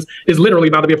session because it's literally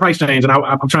about to be a price change, and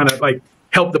I'm trying to like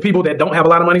help the people that don't have a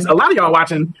lot of money. A lot of y'all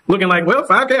watching looking like, well,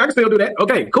 $5K, I can still do that.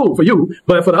 Okay, cool for you,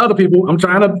 but for the other people, I'm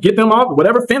trying to get them off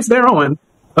whatever fence they're on.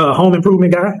 Home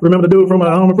improvement guy, remember the dude from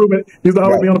Home Improvement? Used to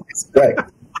always be on the fence. Right.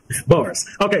 Bars.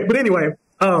 Okay, but anyway,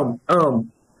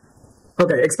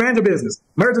 okay, expand your business,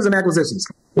 mergers and acquisitions.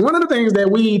 One of the things that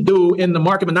we do in the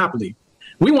market monopoly,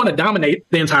 we want to dominate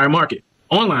the entire market,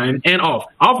 online and off.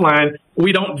 Offline,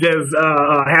 we don't just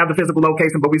have the physical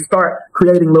location, but we start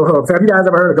creating little hubs. Have you guys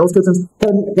ever heard of ghost kitchens? Have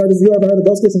you ever heard of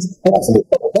ghost kitchens? Absolutely.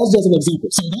 That's just an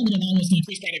example. So that would allow us to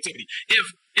increase productivity.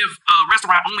 If a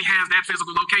restaurant only has that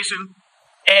physical location,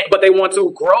 but they want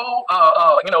to grow,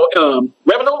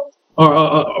 revenue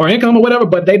or income or whatever,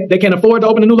 but they can't afford to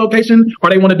open a new location, or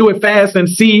they want to do it fast and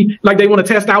see, like they want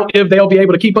to test out if they'll be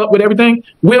able to keep up with everything,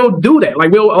 we'll do that.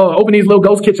 Like we'll open these little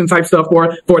ghost kitchen type stuff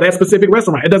for that specific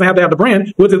restaurant. It doesn't have to have the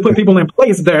brand. We'll just put people in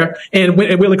place there, and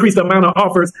we'll increase the amount of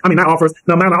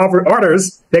the amount of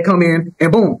orders that come in,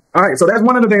 and boom. All right. So that's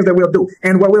one of the things that we'll do.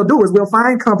 And what we'll do is we'll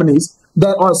find companies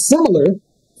that are similar,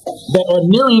 that are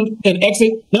nearing an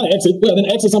exit, an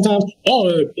exit sometimes,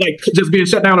 or like just being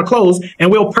shut down or closed, and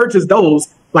we'll purchase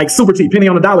those like super cheap, penny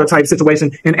on the dollar type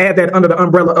situation, and add that under the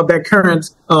umbrella of that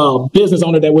current business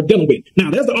owner that we're dealing with.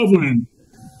 Now, there's the offline.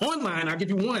 Online, I'll give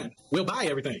you one. We'll buy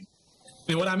everything.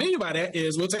 And what I mean by that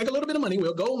is we'll take a little bit of money,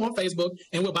 we'll go on Facebook,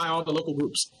 and we'll buy all the local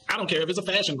groups. I don't care if it's a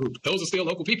fashion group. Those are still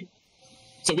local people.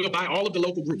 So we'll buy all of the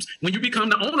local groups. When you become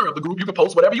the owner of the group, you can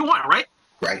post whatever you want, right?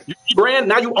 Right. You brand,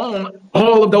 now you own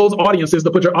all of those audiences to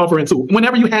put your offer into.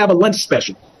 Whenever you have a lunch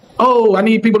special, oh, I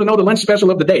need people to know the lunch special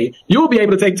of the day, you'll be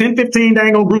able to take 10, 15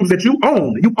 dang on groups that you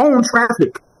own. You own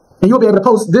traffic. And you'll be able to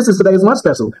post, this is today's lunch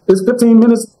special. It's 15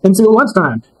 minutes until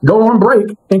lunchtime. Go on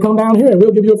break and come down here and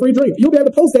we'll give you a free drink. You'll be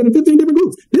able to post that in 15 different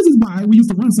groups. This is why we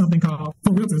used to run something called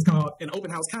an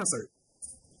open house concert.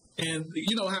 And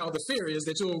you know how the fear is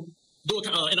that you'll do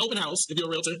an open house if you're a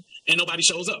realtor and nobody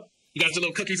shows up. You got your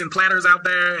little cookies and platters out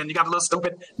there, and you got a little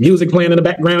stupid music playing in the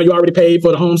background. You already paid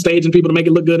for the home stage and people to make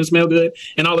it look good and smell good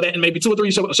and all of that. And maybe 2 or 3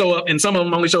 show up, and some of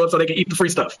them only show up so they can eat the free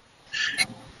stuff.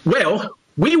 Well,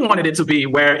 we wanted it to be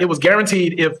where it was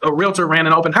guaranteed if a realtor ran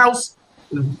an open house,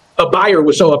 a buyer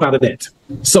would show up out of that.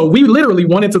 So we literally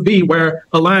wanted to be where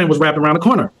a line was wrapped around the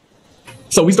corner.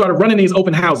 So we started running these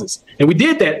open houses. And we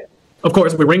did that, of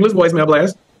course, with ringless voicemail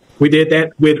blasts. We did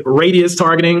that with radius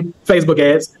targeting Facebook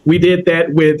ads. We did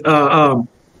that with, what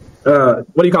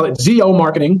do you call it? Geo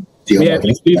marketing. We had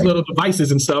these little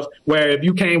devices and stuff where if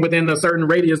you came within a certain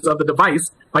radius of the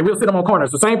device, like we'll sit them on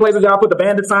corners. The same places y'all put the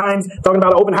bandit signs talking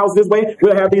about an open house this way,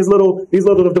 we'll have these little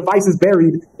devices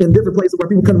buried in different places where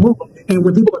people couldn't move them. And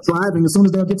when people are driving, as soon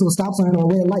as they'll get to a stop sign or a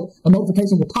red light, a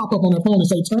notification will pop up on their phone and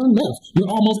say, turn left. You're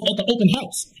almost at the open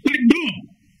house. Like,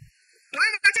 boom. Why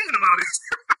am I telling them all this?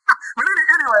 But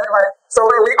anyway, so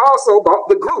we also bought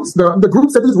the groups. The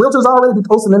groups that these realtors already be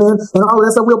posting in and all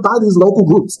that stuff, we'll buy these local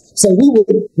groups. So we would,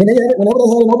 whenever they had an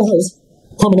open house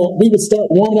coming up, we would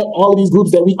start warming up all of these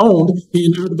groups that we owned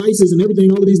and our devices and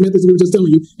everything, all of these methods we were just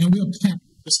telling you, and we'll have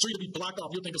the street will be blocked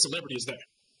off. You'll think a celebrity is there.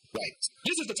 Right.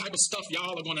 This is the type of stuff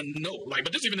y'all are going to know. Like,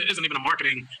 but this isn't even a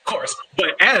marketing course.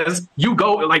 But as you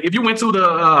go, like if you went to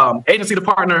the agency to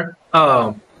partner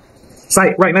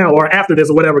site right now or after this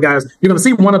or whatever, guys, you're going to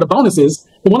see one of the bonuses.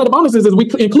 But one of the bonuses is we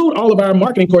include all of our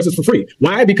marketing courses for free.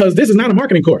 Why? Because this is not a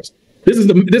marketing course. This is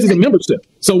a membership.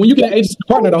 So when you get an agency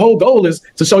partner, the whole goal is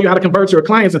to show you how to convert your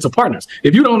clients into partners.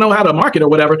 If you don't know how to market or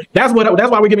whatever, that's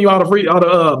why we're giving you all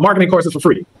the marketing courses for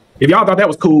free. If y'all thought that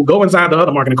was cool, go inside the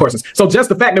other marketing courses. So just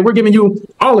the fact that we're giving you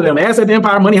all of them, Asset to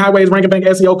Empire, Money Highways, Ranking Bank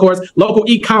SEO course, local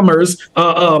e-commerce,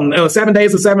 7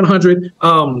 days to 700,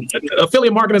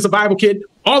 affiliate marketing survival kit,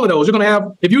 all of those. You're going to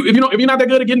have, if you're not that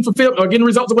good at getting fulfilled or getting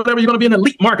results or whatever, you're going to be an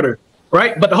elite marketer,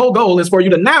 right? But the whole goal is for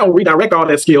you to now redirect all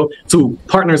that skill to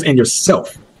partners and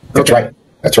yourself. That's right.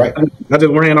 That's right. I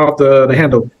just ran off the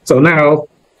handle. So now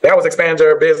that was expand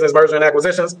your business, merger and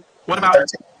acquisitions. What about 13?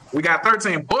 We got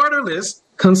 13 borderless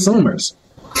consumers.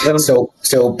 So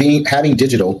having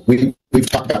digital, we've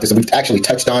talked about this and we've actually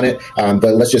touched on it, but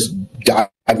let's just dive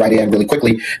right in really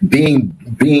quickly. Being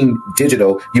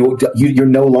digital, you're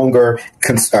no longer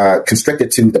constricted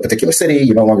to the particular city.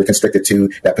 You're no longer constricted to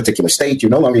that particular state.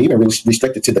 You're no longer even really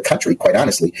restricted to the country. Quite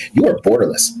honestly, you are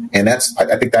borderless, and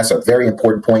I think that's a very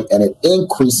important point, and it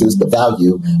increases the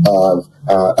value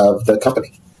of the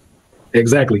company.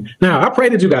 Exactly. Now, I pray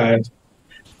that you guys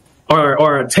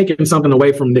are taking something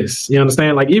away from this. You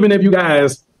understand? Like, even if you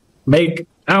guys I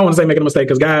don't want to say making a mistake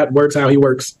because God works how he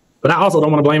works, but I also don't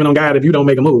want to blame it on God if you don't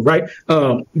make a move, right?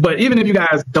 But even if you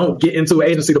guys don't get into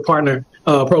agency to partner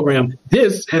program,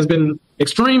 this has been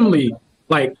extremely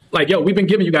yo, we've been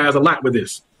giving you guys a lot with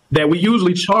this that we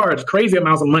usually charge crazy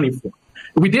amounts of money for.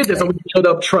 We did this so we can build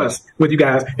up trust with you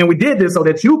guys. And we did this so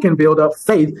that you can build up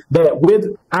faith that with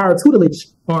our tutelage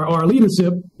or our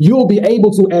leadership, you'll be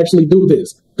able to actually do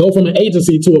this. Go from an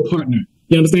agency to a partner.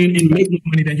 You understand? And make more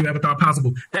money than you ever thought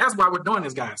possible. That's why we're doing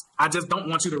this, guys. I just don't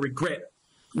want you to regret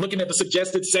looking at the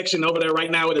suggested section over there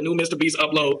right now with the new Mr. Beast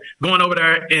upload, going over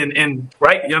there and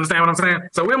right? You understand what I'm saying?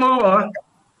 So we'll move on.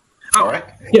 All right.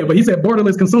 Yeah, but he said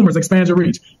borderless consumers expand your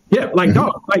reach. Yeah,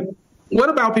 dog, what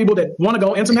about people that want to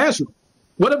go international?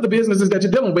 What if the businesses that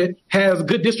you're dealing with has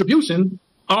good distribution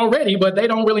already, but they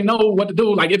don't really know what to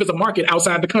do? Like if it's a market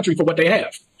outside the country for what they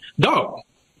have. Dog,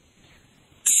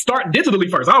 start digitally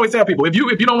first. I always tell people, if you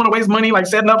don't want to waste money, like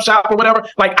setting up shop or whatever,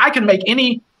 I can make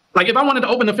if I wanted to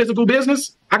open a physical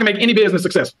business, I can make any business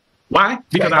successful. Why?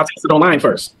 Because I'll test it online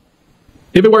first.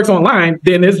 If it works online,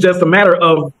 then it's just a matter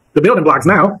of the building blocks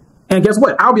now. And guess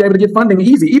what? I'll be able to get funding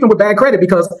easy, even with bad credit,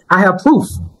 because I have proof.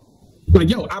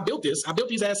 Yo, I built this. I built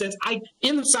these assets.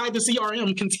 Inside the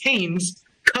CRM contains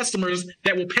customers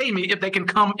that will pay me if they can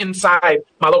come inside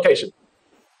my location.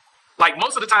 Like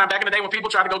most of the time back in the day when people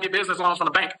try to go get business loans from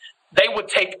the bank, they would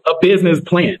take a business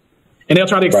plan and they'll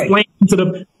try to explain to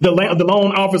the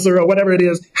loan officer or whatever it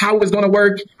is, how it's going to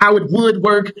work, how it would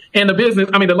work. And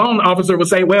the loan officer would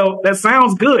say, well, that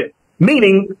sounds good,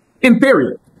 meaning in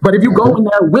theory. But if you go in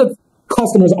there with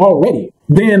customers already,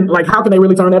 then how can they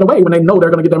really turn that away when they know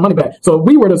they're going to get their money back? So if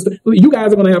we were you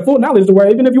guys are going to have full knowledge to where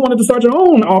even if you wanted to start your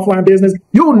own offline business,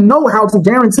 you'll know how to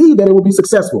guarantee that it will be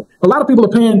successful. A lot of people are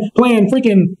playing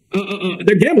freaking,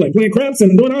 they're gambling, playing craps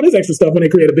and doing all this extra stuff when they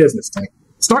create a business.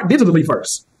 Start digitally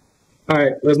first. All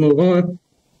right, let's move on.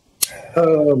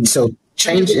 So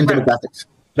change in demographics.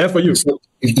 That's for you. So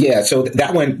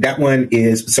that one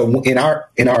is in our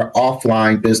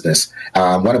offline business,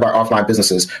 one of our offline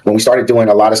businesses, when we started doing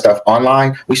a lot of stuff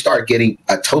online, we started getting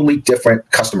a totally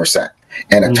different customer set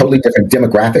and a totally different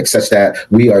demographic, such that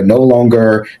we are no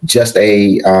longer just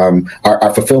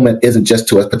our fulfillment isn't just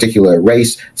to a particular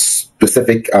race,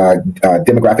 specific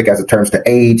demographic as it turns to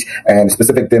age, and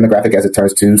specific demographic as it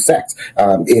turns to sex.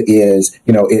 It is,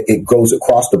 it goes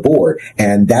across the board,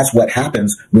 and that's what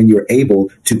happens when you're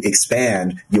able to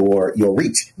expand your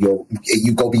reach.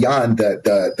 You go beyond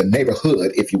the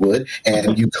neighborhood, if you would,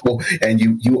 and you go and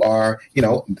you are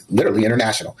literally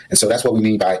international. And so that's what we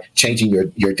mean by changing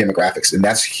your demographics, and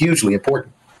that's hugely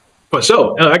important. For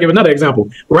sure. I'll give another example.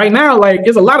 Right now, like,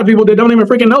 there's a lot of people that don't even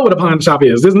freaking know what a pawn shop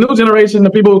is. This new generation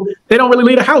of people, they don't really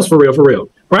leave the house for real,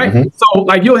 right? Mm-hmm. So,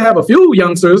 like, you'll have a few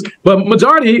youngsters, but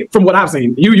majority, from what I've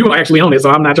seen, you actually own it, so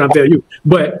I'm not trying to tell you.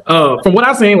 But from what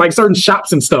I've seen, like, certain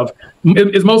shops and stuff,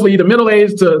 it's mostly either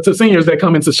middle-aged to seniors that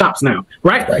come into shops now,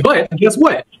 right? But guess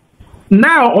what?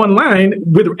 Now, online,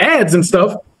 with ads and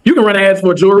stuff, you can run ads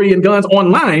for jewelry and guns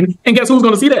online, and guess who's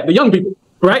going to see that? The young people.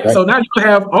 Right. So now you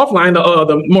have offline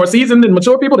the more seasoned and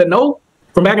mature people that know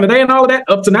from back in the day and all of that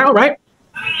up to now. Right.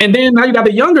 And then now you got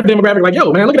the younger demographic like,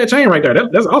 yo, man, look at that chain right there.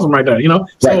 That's awesome right there.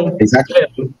 So exactly.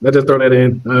 Yeah, let's just throw that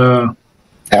in.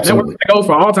 Absolutely. That goes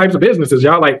for all types of businesses,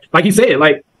 y'all. Like he said,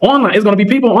 like online, it's going to be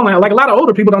people online. Like a lot of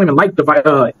older people don't even like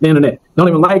the internet. Don't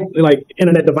even like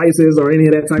internet devices or any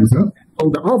of that type of stuff. So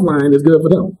the offline is good for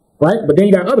them. Right. But then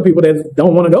you got other people that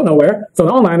don't want to go nowhere. So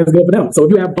the online is good for them. So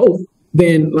if you have both,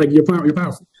 then like you're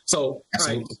powerful. So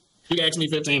right, you can ask me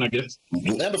 15, I guess.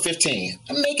 Number 15,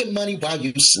 I'm making money while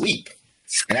you sleep.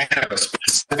 And I have a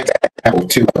specific example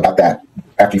too about that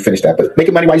after you finish that, but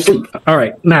making money while you sleep. All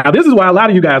right. Now this is why a lot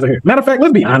of you guys are here. Matter of fact,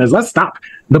 let's be honest. Let's stop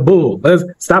the bull. Let's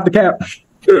stop the cap.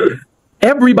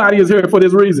 Everybody is here for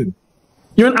this reason.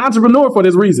 You're an entrepreneur for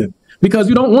this reason, because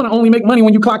you don't want to only make money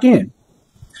when you clock in.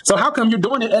 So how come you're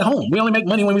doing it at home? We only make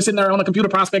money when we're sitting there on a computer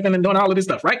prospecting and doing all of this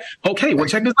stuff, right? Okay, well,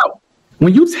 check this out.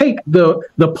 When you take the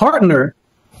partner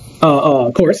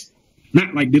course,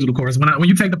 not like digital course, when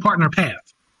you take the partner path,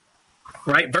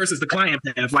 right, versus the client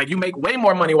path, like you make way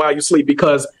more money while you sleep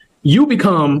because you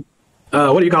become,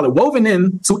 woven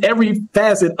in to every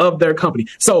facet of their company.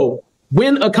 So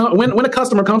when a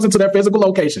customer comes into their physical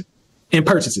location and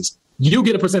purchases, you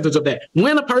get a percentage of that.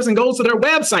 When a person goes to their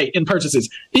website and purchases,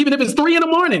 even if it's 3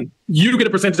 a.m, you get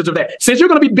a percentage of that. Since you're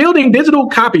going to be building digital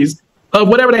copies of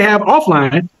whatever they have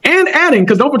offline and adding,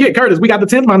 because don't forget, Curtis, we got the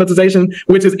 10th monetization,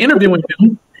 which is interviewing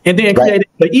them and then creating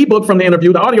the ebook from the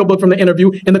interview, the audiobook from the interview,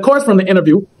 and the course from the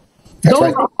interview.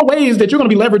 Those are all ways that you're going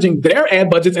to be leveraging their ad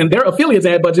budgets and their affiliates'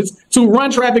 ad budgets to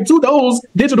run traffic to those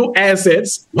digital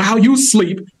assets while you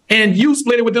sleep, and you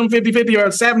split it with them 50-50 or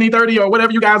 70-30 or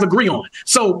whatever you guys agree on.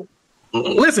 So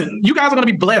listen, you guys are going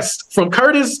to be blessed from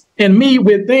Curtis and me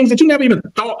with things that you never even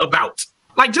thought about.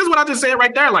 Like just what I just said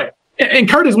right there, like. And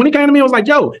Curtis, when he came to me, I was like,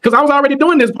 yo, because I was already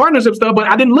doing this partnership stuff, but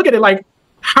I didn't look at it like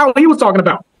how he was talking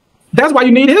about. That's why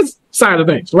you need his side of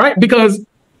things, right? Because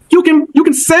you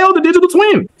can sell the digital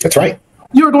twin. That's right.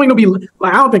 You're going to be like,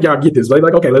 I don't think y'all get this. Like,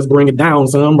 okay, let's bring it down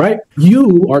some, right?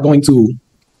 You are going to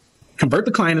convert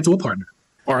the client into a partner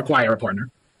or acquire a partner.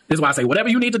 This is why I say whatever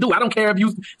you need to do. I don't care if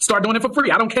you start doing it for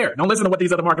free. I don't care. Don't listen to what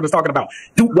these other marketers are talking about.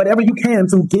 Do whatever you can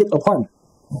to get a partner.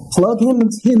 Plug in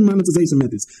the 10 monetization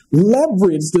methods.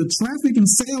 Leverage the traffic and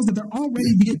sales that they're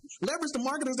already getting. Leverage the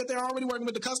marketers that they're already working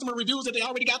with, the customer reviews that they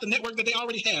already got, the network that they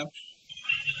already have.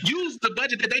 Use the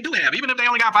budget that they do have, even if they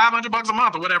only got $500 a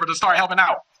month or whatever to start helping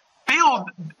out.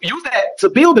 Use that to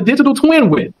build a digital twin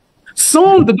with.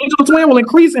 Soon, the digital twin will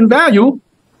increase in value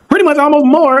pretty much almost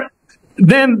more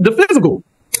than the physical.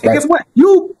 And guess what?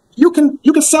 You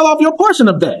can sell off your portion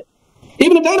of that.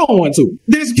 Even if they don't want to.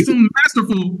 There's some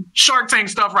masterful Shark Tank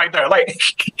stuff right there. Like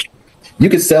you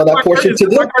can sell that portion to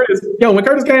them. When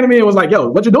Curtis came to me and was like, yo,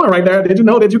 what you doing right there? Did you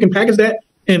know that you can package that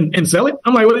and sell it?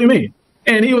 I'm like, what do you mean?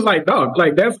 And he was like, dog,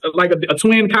 like that's like a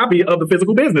twin copy of the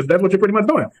physical business. That's what you're pretty much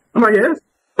doing. I'm like, yes.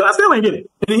 But I still ain't get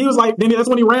it. And he was like, then that's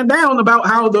when he ran down about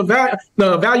how the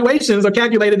valuations are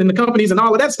calculated in the companies and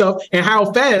all of that stuff, and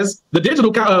how fast the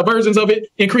digital versions of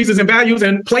it increases in values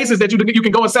and places that you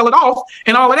can go and sell it off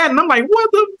and all of that. And I'm like,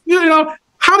 what the,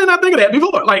 how did I think of that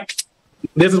before? Like,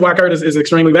 this is why Curtis is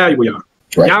extremely valuable, y'all.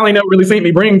 Right. Y'all ain't never really seen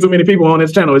me bring too many people on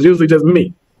this channel. It's usually just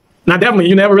me. Now, definitely,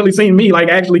 you never really seen me like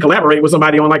actually collaborate with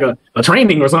somebody on like a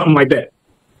training or something like that.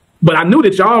 But I knew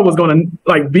that y'all was going to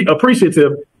like be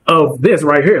appreciative of this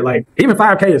right here. Like even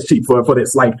 5K is cheap for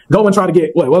this. Like go and try to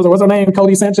get what's her name?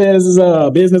 Cody Sanchez's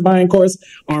business buying course,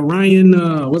 or Ryan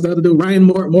what's the other dude? Ryan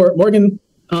Morgan.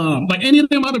 Like any of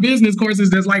them other business courses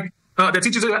that's like that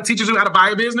teaches you how to buy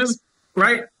a business,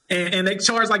 right? And they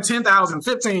charge like $10,000,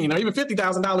 $15,000, or even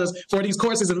 $50,000 for these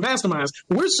courses and masterminds.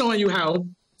 We're showing you how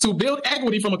to build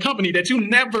equity from a company that you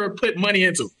never put money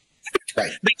into.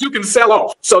 Right. That you can sell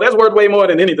off. So that's worth way more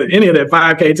than anything, any of that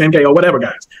 5K, 10K, or whatever,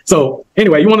 guys. So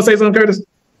anyway, you want to say something, Curtis?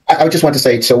 I just want to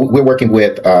say, so we're working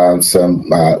with some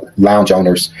lounge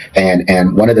owners,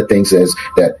 and one of the things is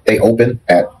that they open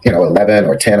at 11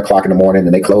 or 10 o'clock in the morning,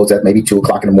 and they close at maybe 2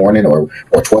 o'clock in the morning or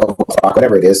 12 o'clock,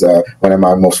 whatever it is. One of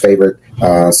my most favorite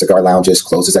cigar lounges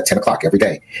closes at 10 o'clock every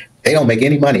day. They don't make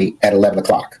any money at 11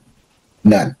 o'clock.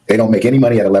 None. They don't make any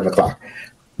money at 11 o'clock.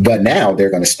 But now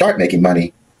they're going to start making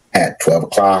money at 12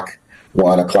 o'clock,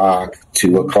 1 o'clock,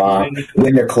 2 o'clock,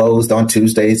 when they're closed on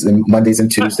Tuesdays and Mondays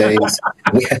and Tuesdays.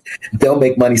 They'll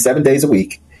make money 7 days a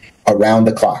week around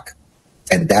the clock.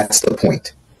 And that's the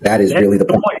point. That's really the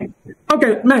point.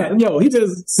 Okay, man, he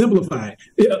just simplified.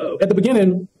 At the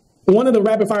beginning, one of the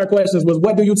rapid fire questions was,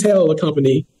 what do you tell a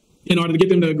company in order to get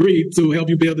them to agree to help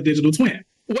you build the digital twin?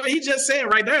 Well, he just said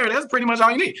right there, that's pretty much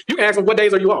all you need. You can ask them, what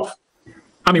days are you off?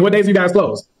 I mean, what days do you guys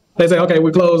close? They say, okay,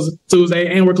 we're closed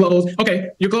Tuesday and we're closed. Okay,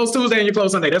 you're closed Tuesday and you're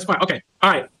closed Sunday. That's fine. Okay, all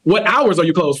right. What hours are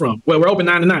you closed from? Well, we're open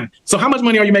 9 to 9. So how much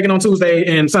money are you making on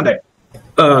Tuesday and Sunday?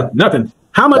 Nothing.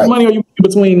 How much money are you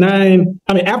making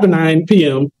after 9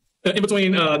 p.m., in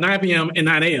between 9 p.m. and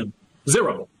 9 a.m.?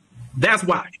 Zero. That's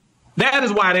why. That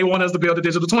is why they want us to build a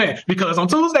digital twin, because on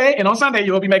Tuesday and on Sunday,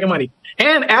 you'll be making money.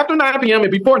 And after 9 p.m.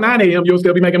 and before 9 a.m., you'll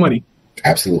still be making money.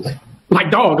 Absolutely.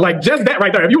 Like just that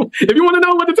right there. If you want to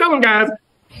know what to tell them, guys,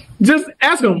 just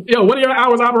ask them, what are your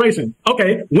hours of operation?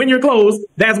 Okay, when you're closed,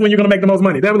 that's when you're going to make the most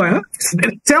money. They'll be like, huh?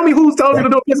 Tell me who's told you to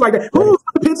do a pitch like that. Who's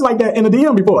put a pitch like that in a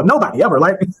DM before? Nobody ever.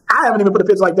 Like, I haven't even put a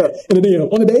pitch like that in a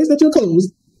DM. On the days that you're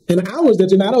closed and the hours that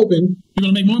you're not open, you're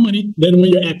going to make more money than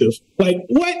when you're active. Like,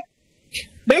 what?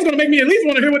 That's going to make me at least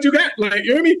want to hear what you got. Like,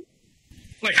 you hear me?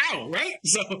 Like, how, right?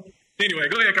 So, anyway,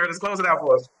 go ahead, Curtis. Close it out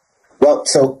for us. Well,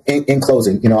 so in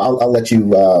closing, I'll let you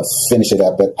finish it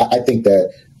up, but I think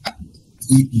that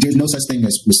there's no such thing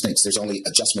as mistakes. There's only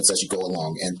adjustments as you go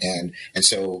along. And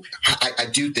so I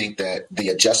do think that the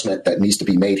adjustment that needs to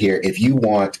be made here, if you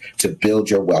want to build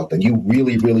your wealth and you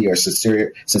really, really are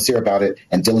sincere about it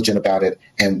and diligent about it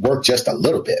and work just a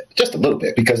little bit,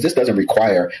 because this doesn't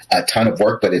require a ton of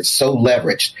work, but it's so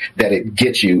leveraged that it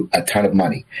gets you a ton of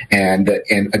money. And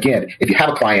again, if you have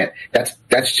a client,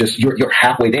 that's just, you're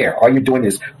halfway there. All you're doing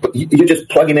is you're just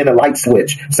plugging in a light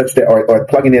switch such that, or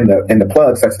plugging in the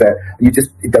plug such that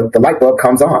the light bulb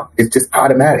comes on. It's just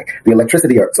automatic. The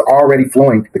electricity is already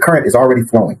flowing. The current is already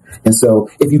flowing. And so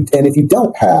if you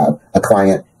don't have a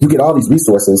client, you get all these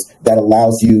resources that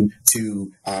allows you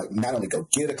to not only go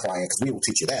get a client, because we will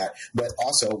teach you that, but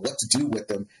also what to do with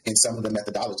them in some of the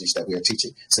methodologies that we are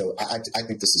teaching. So I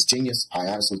think this is genius. I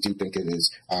honestly do think it is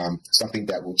something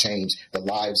that will change the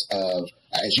lives of,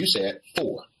 as you said,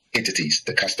 4 entities: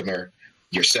 the customer,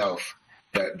 yourself,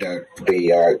 the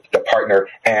partner,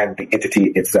 and the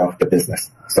entity itself, the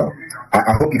business. So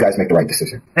I hope you guys make the right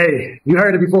decision. Hey, you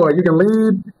heard it before. You can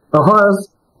lead a horse.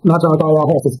 Not trying to call y'all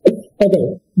horses. Okay,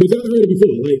 but y'all heard it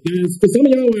before. Like, guys, for some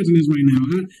of y'all watching this right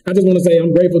now, I just want to say I'm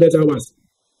grateful that y'all watched,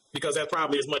 because that's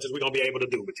probably as much as we're going to be able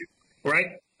to do with you,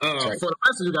 right? For the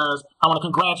rest of you guys, I want to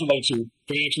congratulate you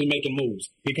for actually making moves,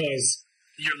 because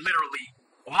you're literally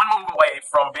one move away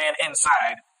from being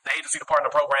inside the agency to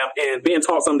partner program and being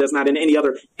taught something that's not in any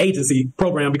other agency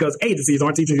program, because agencies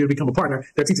aren't teaching you to become a partner.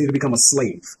 They're teaching you to become a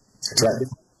slave. Exactly.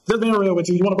 Just being real with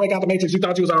you. You want to break out the matrix. You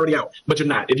thought you was already out, but you're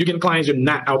not. If you're getting clients, you're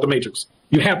not out the matrix.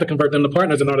 You have to convert them to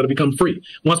partners in order to become free.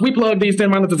 Once we plug these 10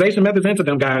 monetization methods into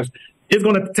them, guys, it's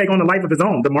going to take on a life of its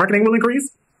own. The marketing will increase,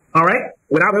 all right,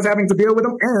 without us having to deal with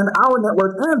them, and our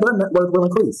network and their network will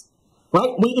increase, right?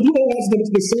 If you don't watch them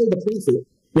to show the profit,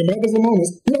 when Marcus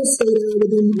Lemonis, you don't stay there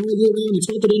with them all year round and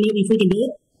talk to them every freaking day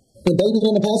and baby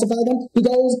them to pacify them. He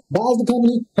goes, buys the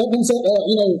company, help them set,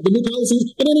 the new policies,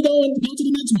 and then he go to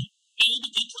the next one. And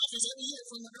he get profits every year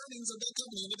from the earnings of that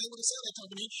company. And if they were to sell that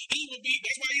company,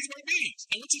 that's why he's worth billions.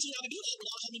 And we're teaching you how to do that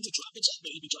without having to drop the check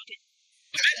that he be dropping.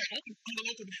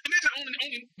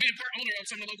 Imagine being part owner of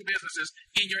some of the local businesses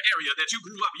in your area that you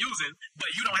grew up using, but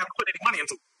you don't have to put any money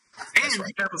into. And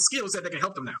you have a skill set that can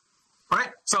help them now.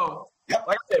 Right? So,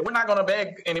 like I said, we're not going to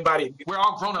beg anybody. We're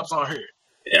all grown-ups on here.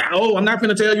 I'm not going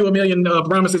to tell you a million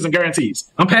promises and guarantees.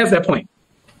 I'm past that point.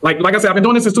 Like I said, I've been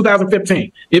doing this since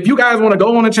 2015. If you guys want to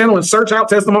go on the channel and search out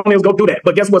testimonials, go do that.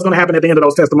 But guess what's going to happen at the end of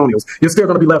those testimonials? You're still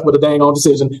going to be left with a dang on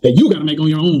decision that you got to make on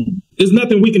your own. There's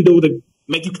nothing we can do to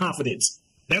make you confident.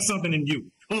 That's something in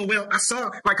you. Oh, well, I saw,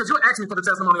 because you'll ask me for the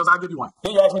testimonials, I'll give you one.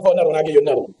 Then you ask me for another one, I'll give you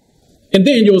another one. And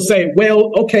then you'll say,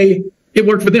 well, okay, it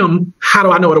worked for them. How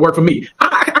do I know it'll work for me?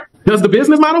 Does the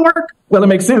business model work? Well, it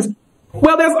makes sense.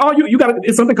 Well, that's all you got.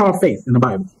 It's something called faith in the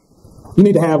Bible. You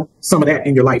need to have some of that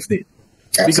in your life then.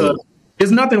 Absolutely. Because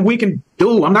there's nothing we can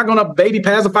do. I'm not going to baby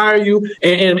pacifier you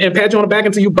and pat you on the back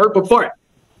until you burp or fart.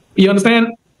 You understand?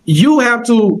 You have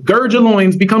to gird your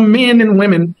loins, become men and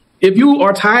women if you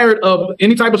are tired of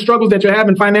any type of struggles that you're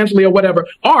having financially or whatever,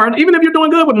 or even if you're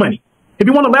doing good with money, if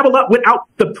you want to level up without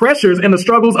the pressures and the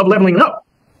struggles of leveling up,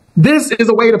 this is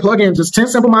a way to plug in just 10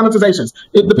 simple monetizations.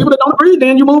 If the people that don't agree,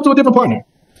 then you move to a different partner,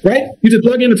 right? You just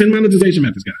plug in the 10 monetization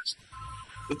methods, guys.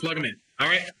 Let's plug them in. All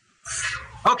right.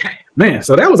 Okay, man.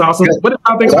 So that was awesome. What did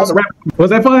y'all think about the rap? Was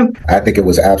that fun? I think it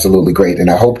was absolutely great, and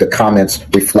I hope the comments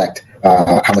reflect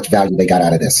how much value they got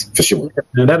out of this, for sure.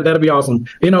 Yeah, that'll be awesome.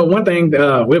 You know, one thing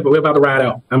we're about to ride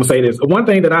out. I'm gonna say this. One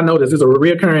thing that I noticed is a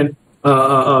reoccurring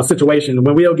situation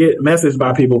when we'll get messaged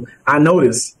by people. I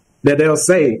notice that they'll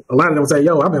say, a lot of them will say,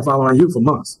 "Yo, I've been following you for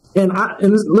months," and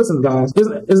listen, guys,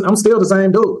 I'm still the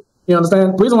same dude. You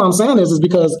understand? The reason why I'm saying this is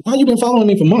because how you been following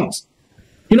me for months?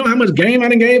 You know how much game I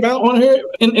done gave out on here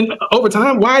and over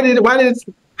time?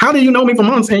 How do you know me for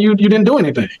months and you didn't do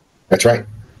anything? That's right.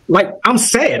 Like, I'm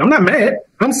sad. I'm not mad.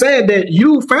 I'm sad that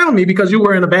you found me because you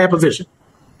were in a bad position.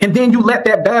 And then you let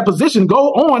that bad position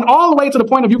go on all the way to the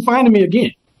point of you finding me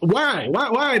again. Why?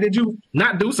 Why did you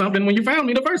not do something when you found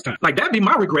me the first time? Like, that'd be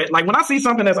my regret. Like, when I see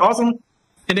something that's awesome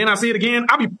and then I see it again,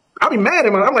 I'll be mad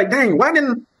at myself. I'm like, dang, why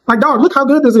didn't, like, dog, look how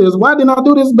good this is. Why didn't I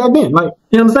do this back then? Like,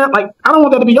 you understand? Like, I don't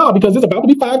want that to be y'all because it's about to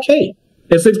be 5K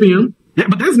at 6 p.m. Yeah,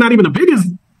 but that's not even the biggest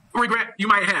regret you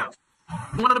might have.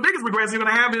 One of the biggest regrets you're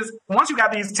going to have is once you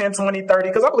got these 10, 20, 30,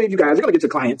 because I believe you guys, you're going to get your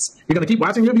clients. You're going to keep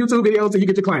watching your YouTube videos until you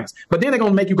get your clients. But then they're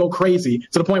going to make you go crazy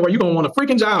to the point where you're going to want a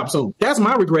freaking job soon. That's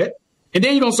my regret. And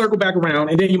then you're going to circle back around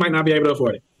and then you might not be able to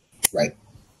afford it. Right.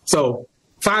 So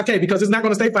 5K, because it's not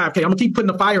going to stay 5K. I'm going to keep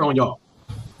putting the fire on y'all.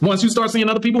 Once you start seeing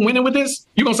other people winning with this,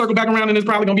 you're going to circle back around and it's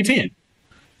probably going to be 10.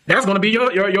 That's going to be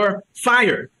your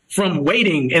fire from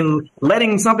waiting and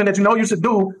letting something that you know you should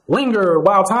do linger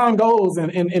while time goes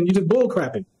and you just bull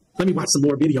crapping. Let me watch some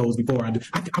more videos before I do.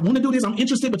 I want to do this. I'm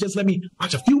interested, but just let me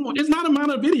watch a few more. It's not an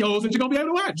amount of videos that you're going to be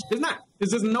able to watch. It's not.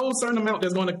 It's just no certain amount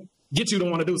that's going to get you to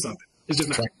want to do something. It's just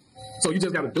not. So you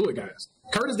just got to do it, guys.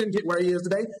 Curtis didn't get where he is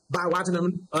today by watching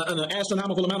an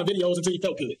astronomical amount of videos until he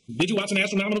felt good. Did you watch an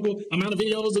astronomical amount of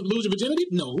videos of lose your virginity?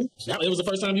 No. It was the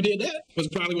first time you did that.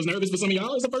 Probably was nervous for some of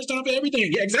y'all. It's the first time for everything.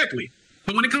 Yeah, exactly.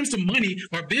 But when it comes to money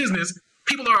or business,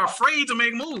 people are afraid to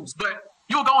make moves. But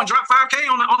you'll go and drop 5K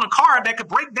on a card that could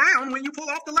break down when you pull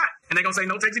off the lot. And they're going to say,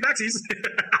 no takesy backsies.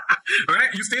 All right?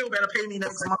 You still better pay me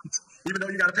next month, even though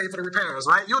you got to pay for the repairs,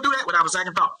 right? You'll do that without a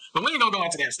second thought. But we ain't going to go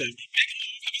into that stuff.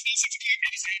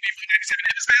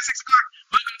 It's past 6 o'clock.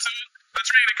 Welcome to the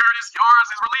Trinity, Curtis. Yours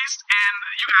is released, and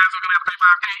you guys are going to have to pay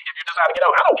 5K if you decide to get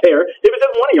out. I don't care if it's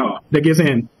just one of y'all that gets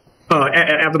in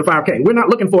after the 5K. We're not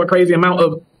looking for a crazy amount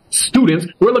of students.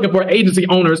 We're looking for agency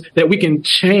owners that we can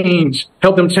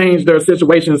help them change their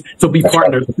situations to be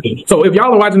partners. So if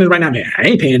y'all are watching this right now, man, I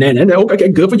ain't paying that. Okay,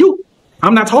 good for you.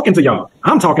 I'm not talking to y'all.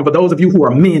 I'm talking for those of you who are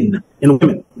men and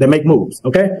women that make moves,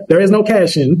 okay? There is no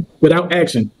cash in without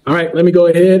action. All right, let me go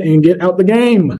ahead and get out the game.